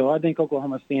point. So I think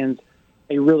Oklahoma stands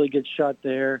a really good shot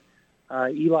there.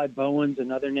 Eli Bowen's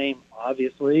another name,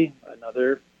 obviously,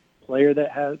 another player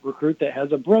recruit that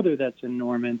has a brother that's in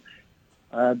Norman.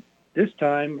 This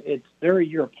time, they're a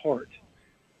year apart.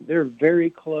 They're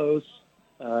very close.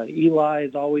 Eli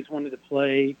has always wanted to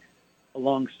play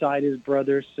alongside his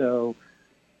brother, so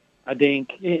I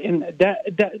think at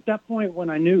that point when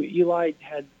I knew Eli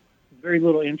had very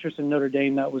little interest in Notre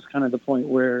Dame, that was kind of the point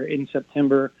where in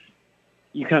September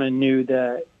you kind of knew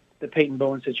that the Peyton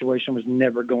Bowen situation was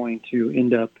never going to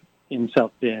end up in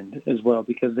South Bend as well,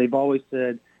 because they've always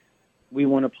said, we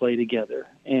want to play together.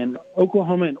 And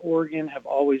Oklahoma and Oregon have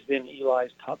always been Eli's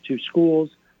top two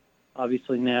schools.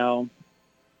 Obviously now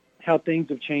how things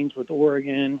have changed with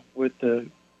Oregon, with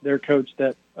their coach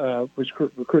that was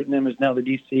recruiting them is now the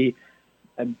DC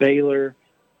at Baylor.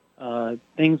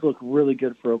 Things look really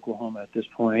good for Oklahoma at this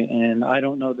point, and I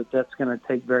don't know that that's going to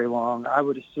take very long. I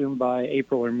would assume by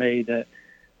April or May that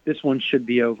this one should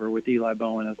be over with Eli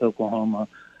Bowen at Oklahoma.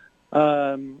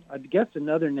 I guess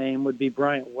another name would be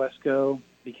Bryant Wesco,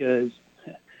 because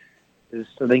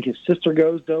I think his sister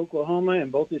goes to Oklahoma,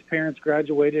 and both his parents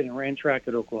graduated and ran track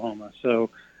at Oklahoma. So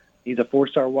he's a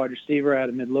four-star wide receiver out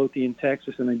of Midlothian,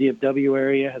 Texas, in the DFW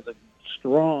area, has a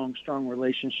strong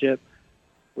relationship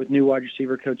with new wide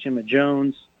receiver coach Emmett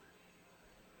Jones.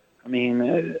 I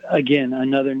mean, again,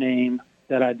 another name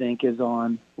that I think is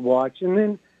on watch. And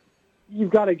then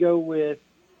you've got to go with,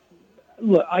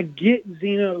 look, I get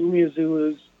Zeno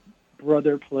Umeozulu's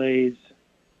brother plays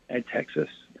at Texas,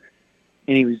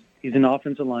 and he's an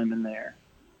offensive lineman there.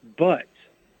 But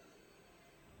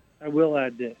I will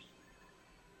add this.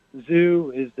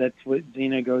 Zoo that's what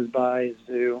Zena goes by, is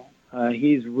Zoo.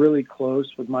 He's really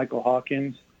close with Michael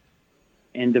Hawkins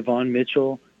and Devon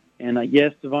Mitchell. And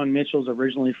yes, Devon Mitchell's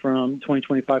originally from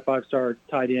 2025 five-star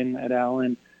tight end at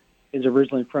Allen, is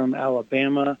originally from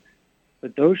Alabama.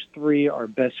 But those three are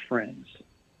best friends.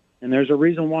 And there's a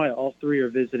reason why all three are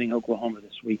visiting Oklahoma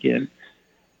this weekend.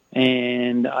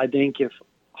 And I think if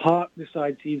Hawk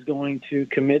decides he's going to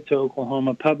commit to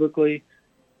Oklahoma publicly,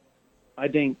 I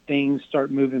think things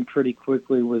start moving pretty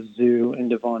quickly with Zoo and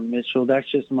Devon Mitchell. That's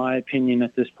just my opinion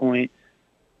at this point.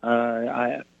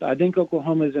 I think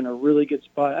Oklahoma is in a really good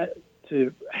spot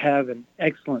to have an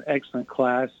excellent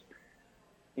class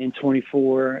in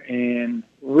 24 and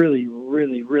really,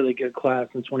 really, really good class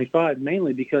in 25,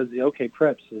 mainly because the OK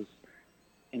Preps is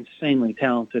insanely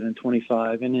talented in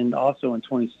 25. And then also in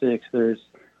 26, there's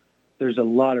a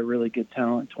lot of really good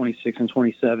talent, 26 and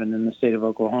 27 in the state of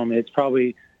Oklahoma. It's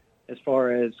probably, as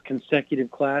far as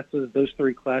consecutive classes, those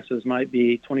three classes might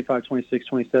be 25, 26,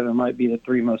 27 might be the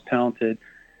three most talented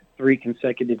 3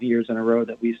 consecutive years in a row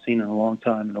that we've seen in a long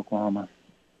time in Oklahoma.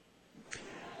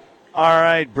 All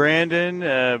right, Brandon,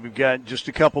 we've got just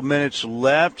a couple minutes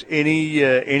left.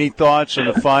 Any thoughts on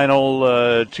the final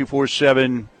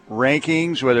 247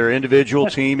 rankings, whether individual,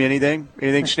 team, anything?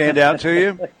 Anything stand out to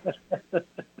you?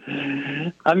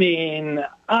 I mean,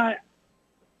 I'm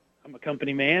a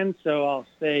company man, so I'll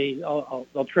say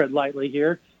I'll tread lightly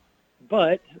here.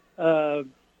 But I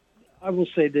will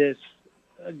say this.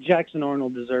 Jackson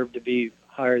Arnold deserved to be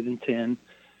higher than 10.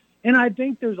 And I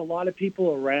think there's a lot of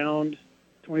people around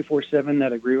 24/7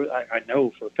 that agree with. I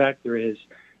know for a fact there is.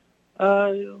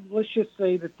 Let's just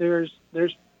say that there's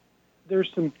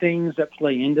some things that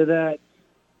play into that.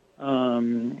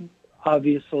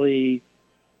 Obviously,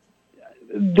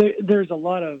 there's a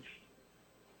lot of,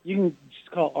 you can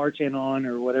just call Archon on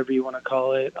or whatever you want to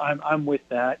call it. I'm with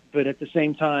that, but at the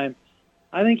same time,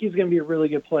 I think he's going to be a really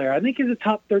good player. I think he's a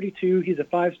top 32. He's a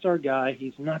 5-star guy.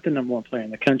 He's not the number 1 player in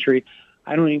the country.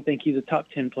 I don't even think he's a top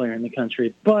 10 player in the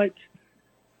country, but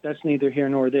that's neither here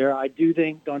nor there. I do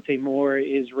think Dante Moore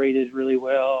is rated really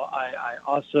well. I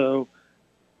also,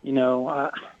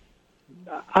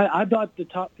 I thought the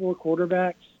top 4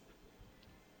 quarterbacks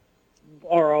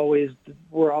were always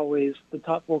the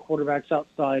top 4 quarterbacks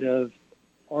outside of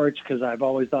Arch, because I've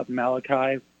always thought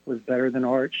Malachi was better than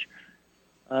Arch.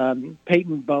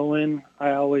 Peyton Bowen,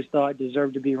 I always thought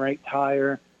deserved to be ranked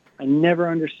higher. I never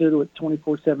understood what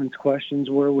 24/7's questions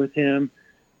were with him.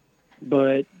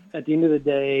 But at the end of the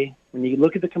day, when you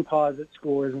look at the composite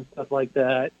scores and stuff like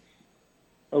that,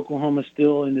 Oklahoma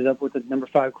still ended up with the number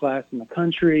 5 class in the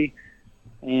country.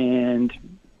 And,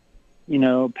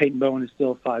 Peyton Bowen is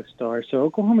still a 5-star. So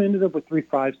Oklahoma ended up with 3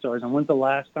 5-stars. And when's the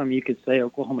last time you could say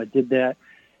Oklahoma did that?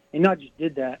 And not just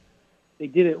did that, they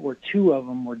did it where 2 of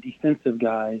them were defensive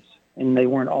guys, and they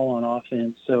weren't all on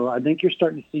offense. So I think you're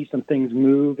starting to see some things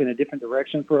move in a different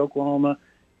direction for Oklahoma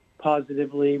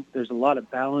positively. There's a lot of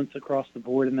balance across the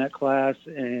board in that class.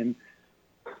 And,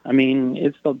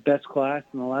 it's the best class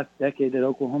in the last decade that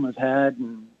Oklahoma's had,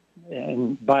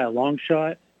 and by a long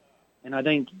shot. And I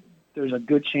think there's a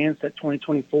good chance that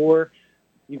 2024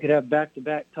 you could have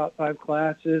back-to-back top 5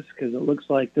 classes, because it looks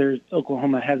like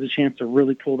Oklahoma has a chance to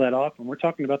really pull that off. And we're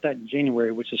talking about that in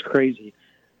January, which is crazy.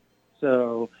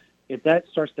 So if that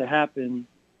starts to happen,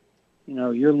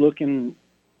 you're looking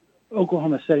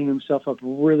Oklahoma setting himself up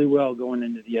really well going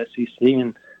into the SEC,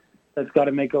 and that's got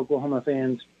to make Oklahoma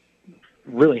fans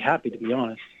really happy, to be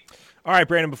honest. All right,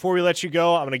 Brandon, before we let you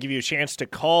go, I'm going to give you a chance to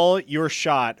call your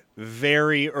shot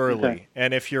very early. Okay.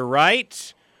 And if you're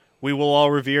right, we will all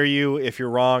revere you. If you're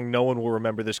wrong, no one will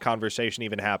remember this conversation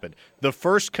even happened. The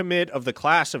first commit of the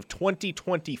class of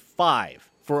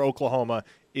 2025 for Oklahoma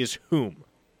is whom?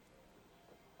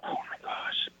 Oh, my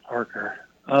gosh, Parker.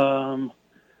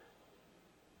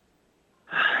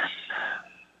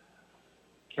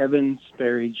 Kevin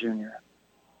Sperry Jr.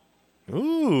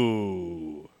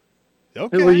 Ooh.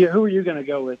 Okay. Who are you going to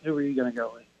go with?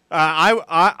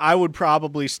 I would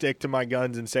probably stick to my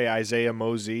guns and say Isaiah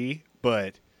Mosey,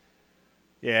 but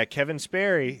yeah, Kevin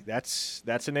Sperry, that's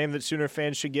a name that Sooner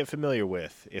fans should get familiar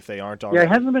with if they aren't already. Yeah,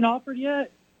 he hasn't been offered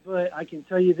yet, but I can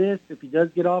tell you this, if he does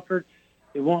get offered,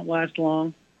 it won't last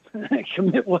long.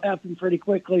 Commit will happen pretty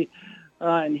quickly,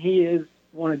 and he is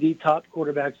one of the top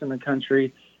quarterbacks in the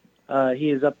country. He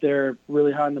is up there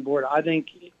really high on the board. I think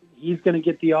he's going to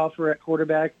get the offer at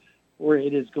quarterback, or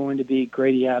it is going to be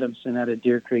Grady Adamson out of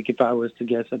Deer Creek, if I was to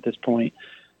guess at this point,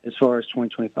 as far as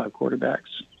 2025 quarterbacks.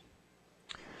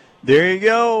 There you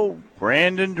go.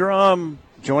 Brandon Drum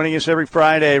joining us every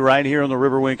Friday right here on the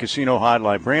Riverwind Casino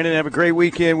Hotline. Brandon, have a great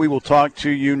weekend. We will talk to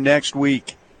you next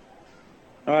week.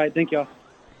 All right. Thank y'all.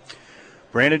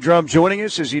 Brandon Drum joining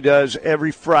us as he does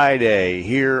every Friday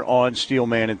here on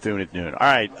Steelman and Thune at noon. All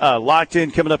right, Locked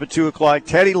In coming up at 2 o'clock.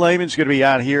 Teddy Lehman's going to be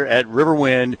out here at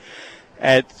Riverwind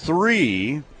at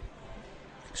 3.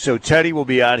 So Teddy will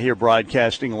be out here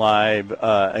broadcasting live.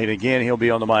 And again, he'll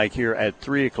be on the mic here at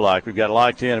 3 o'clock. We've got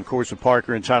Locked In, of course, with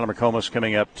Parker and Tyler McComas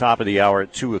coming up top of the hour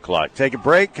at 2 o'clock. Take a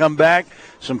break, come back.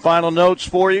 Some final notes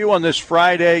for you on this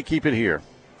Friday. Keep it here.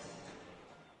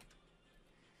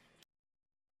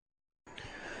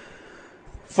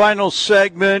 Final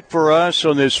segment for us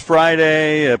on this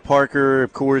Friday. Parker,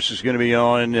 of course, is going to be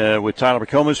on with Tyler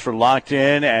McComas for Locked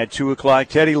In at 2 o'clock.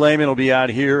 Teddy Lehman will be out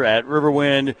here at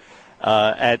Riverwind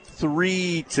at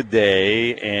 3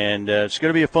 today. And it's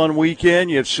going to be a fun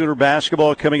weekend. You have Sooner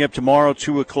basketball coming up tomorrow,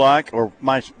 2 o'clock. Or,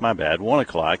 my bad, 1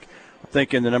 o'clock. I'm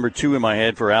thinking the number 2 in my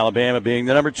head for Alabama being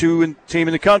the number 2 team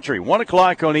in the country. 1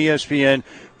 o'clock on ESPN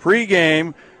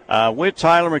pregame. With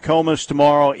Tyler McComas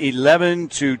tomorrow, 11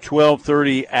 to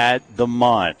 12:30 at the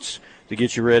Mont to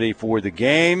get you ready for the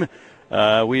game.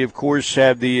 We, of course,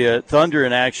 have the Thunder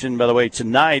in action, by the way,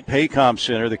 tonight, Paycom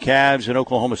Center. The Cavs in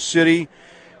Oklahoma City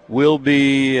will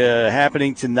be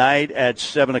happening tonight at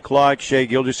 7 o'clock. Shai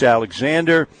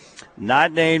Gilgeous-Alexander,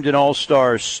 not named an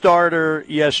all-star starter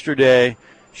yesterday.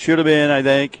 Should have been, I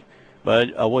think,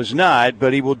 but was not.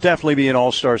 But he will definitely be an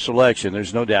all-star selection.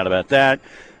 There's no doubt about that.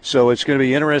 So it's going to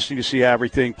be interesting to see how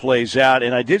everything plays out.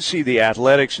 And I did see the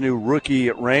Athletics' new rookie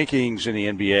rankings in the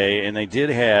NBA, and they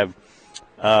did have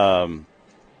Jalen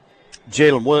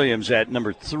Williams at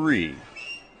number 3.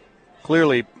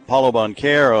 Clearly, Paolo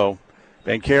Banchero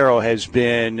has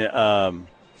been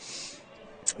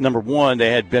number 1.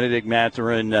 They had Benedict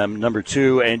Mathurin number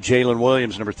 2 and Jalen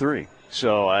Williams number 3.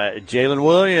 So Jalen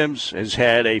Williams has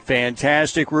had a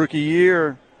fantastic rookie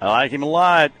year. I like him a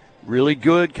lot. Really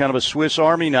good, kind of a Swiss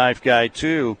Army knife guy,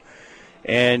 too.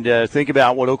 And think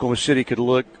about what Oklahoma City could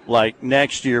look like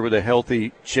next year with a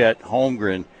healthy Chet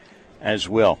Holmgren as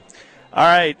well. All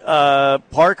right,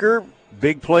 Parker,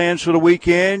 big plans for the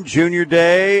weekend, Junior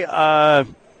Day.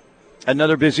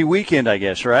 Another busy weekend, I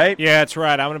guess, right? Yeah, that's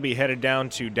right. I'm going to be headed down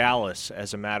to Dallas,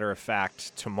 as a matter of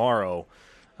fact, tomorrow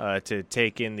to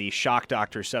take in the Shock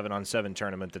Doctor 7-on-7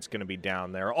 tournament that's going to be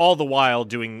down there, all the while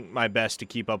doing my best to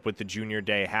keep up with the Junior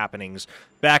Day happenings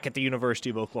back at the University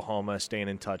of Oklahoma, staying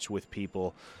in touch with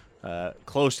people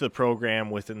close to the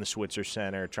program within the Switzer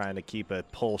Center, trying to keep a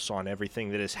pulse on everything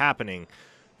that is happening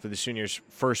for the Sooners'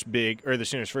 first big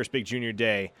Junior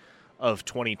Day of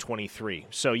 2023.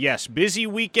 So yes, busy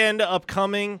weekend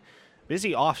upcoming,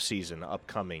 busy off-season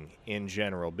upcoming in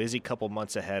general, busy couple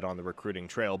months ahead on the recruiting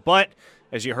trail. But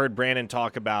as you heard Brandon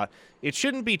talk about, it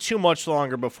shouldn't be too much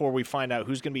longer before we find out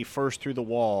who's going to be first through the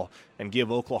wall and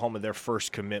give Oklahoma their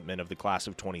first commitment of the class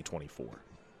of 2024.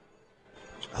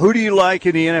 Who do you like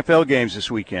in the NFL games this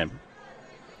weekend?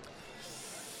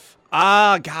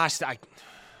 Gosh,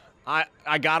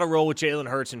 I got to roll with Jalen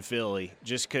Hurts in Philly,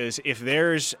 just because if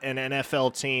there's an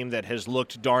NFL team that has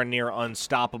looked darn near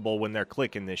unstoppable when they're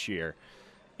clicking this year,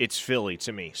 it's Philly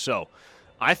to me. So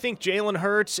I think Jalen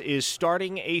Hurts is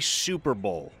starting a Super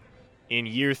Bowl in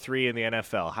year 3 in the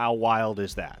NFL. How wild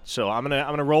is that? So I'm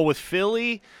gonna roll with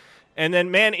Philly. And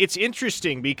then, man, it's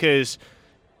interesting because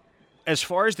as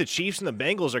far as the Chiefs and the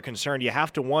Bengals are concerned, you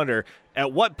have to wonder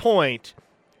at what point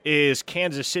is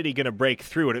Kansas City going to break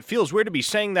through? And it feels weird to be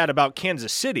saying that about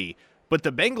Kansas City, but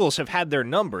the Bengals have had their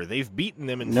number. They've beaten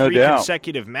them in 3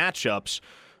 consecutive matchups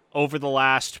over the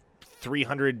last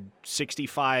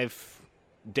 365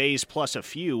 days plus a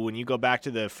few. When you go back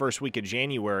to the first week of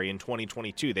January in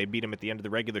 2022, they beat them at the end of the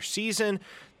regular season.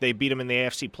 They beat them in the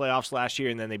AFC playoffs last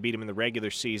year, and then they beat them in the regular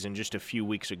season just a few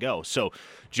weeks ago. So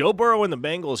Joe Burrow and the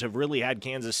Bengals have really had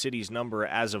Kansas City's number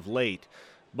as of late.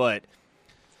 But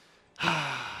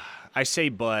I say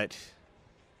but.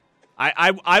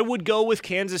 I would go with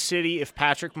Kansas City if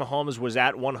Patrick Mahomes was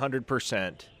at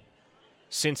 100%.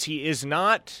 Since he is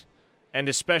not, and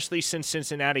especially since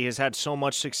Cincinnati has had so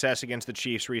much success against the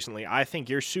Chiefs recently, I think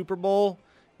your Super Bowl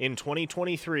in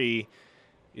 2023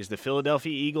 is the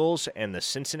Philadelphia Eagles and the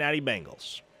Cincinnati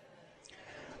Bengals.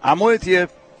 I'm with you.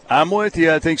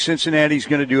 I think Cincinnati's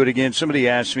going to do it again. Somebody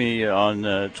asked me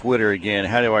on Twitter again,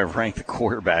 how do I rank the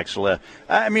quarterbacks left?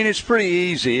 I mean, it's pretty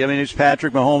easy. I mean, it's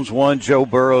Patrick Mahomes 1, Joe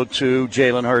Burrow 2,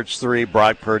 Jalen Hurts 3,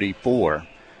 Brock Purdy 4.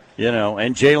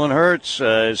 And Jalen Hurts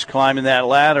is climbing that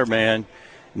ladder, man.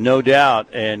 No doubt,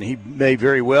 and he may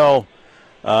very well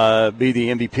be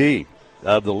the MVP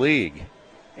of the league.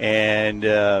 And,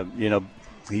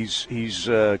 he's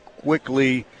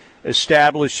quickly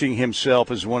establishing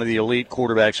himself as one of the elite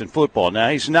quarterbacks in football. Now,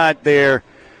 he's not there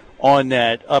on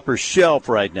that upper shelf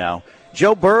right now.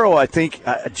 Joe Burrow, I think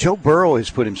Joe Burrow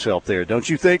has put himself there. Don't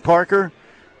you think, Parker?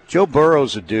 Joe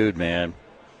Burrow's a dude, man.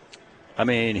 I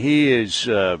mean, he is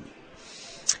and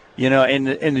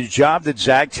the job that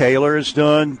Zach Taylor has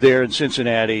done there in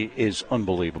Cincinnati is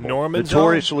unbelievable.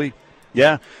 Notoriously,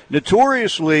 the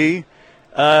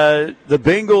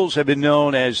Bengals have been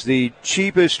known as the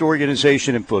cheapest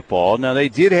organization in football. Now, they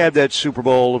did have that Super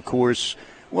Bowl, of course.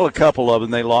 Well, a couple of them.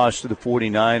 They lost to the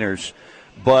 49ers.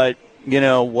 But,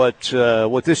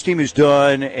 what this team has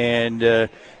done, and,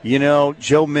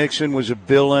 Joe Mixon was a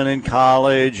villain in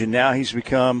college, and now he's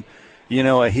become –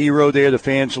 a hero there. The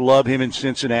fans love him in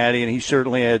Cincinnati, and he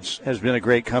certainly has been a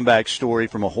great comeback story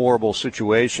from a horrible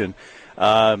situation.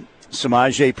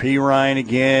 Samaje Perine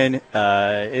again.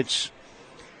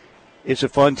 It's a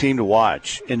fun team to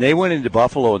watch. And they went into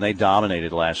Buffalo, and they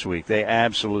dominated last week. They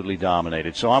absolutely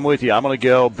dominated. So I'm with you. I'm going to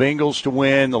go Bengals to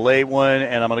win, the late one,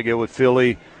 and I'm going to go with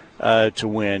Philly to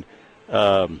win.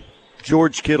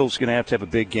 George Kittle's going to have a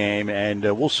big game, and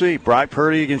we'll see. Brock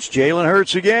Purdy against Jalen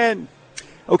Hurts again.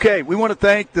 Okay, we want to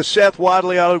thank the Seth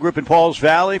Wadley Auto Group in Pauls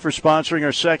Valley for sponsoring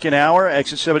our second hour.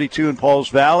 Exit 72 in Pauls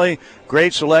Valley.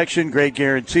 Great selection, great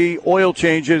guarantee. Oil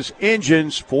changes,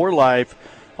 engines for life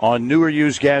on new or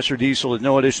used gas or diesel at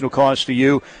no additional cost to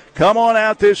you. Come on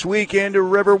out this weekend to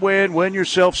Riverwind. Win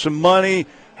yourself some money.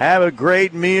 Have a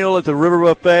great meal at the River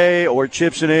Buffet or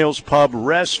Chips and Ales Pub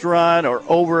Restaurant or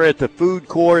over at the food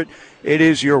court. It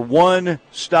is your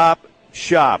one-stop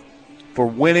shop for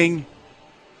winning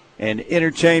and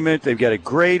entertainment. They've got a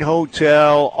great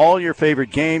hotel. All your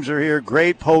favorite games are here.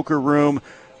 Great poker room.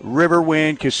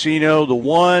 Riverwind Casino, the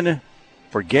one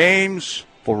for games,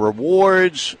 for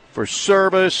rewards, for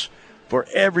service, for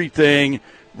everything.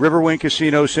 Riverwind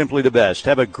Casino, simply the best.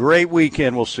 Have a great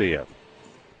weekend. We'll see you.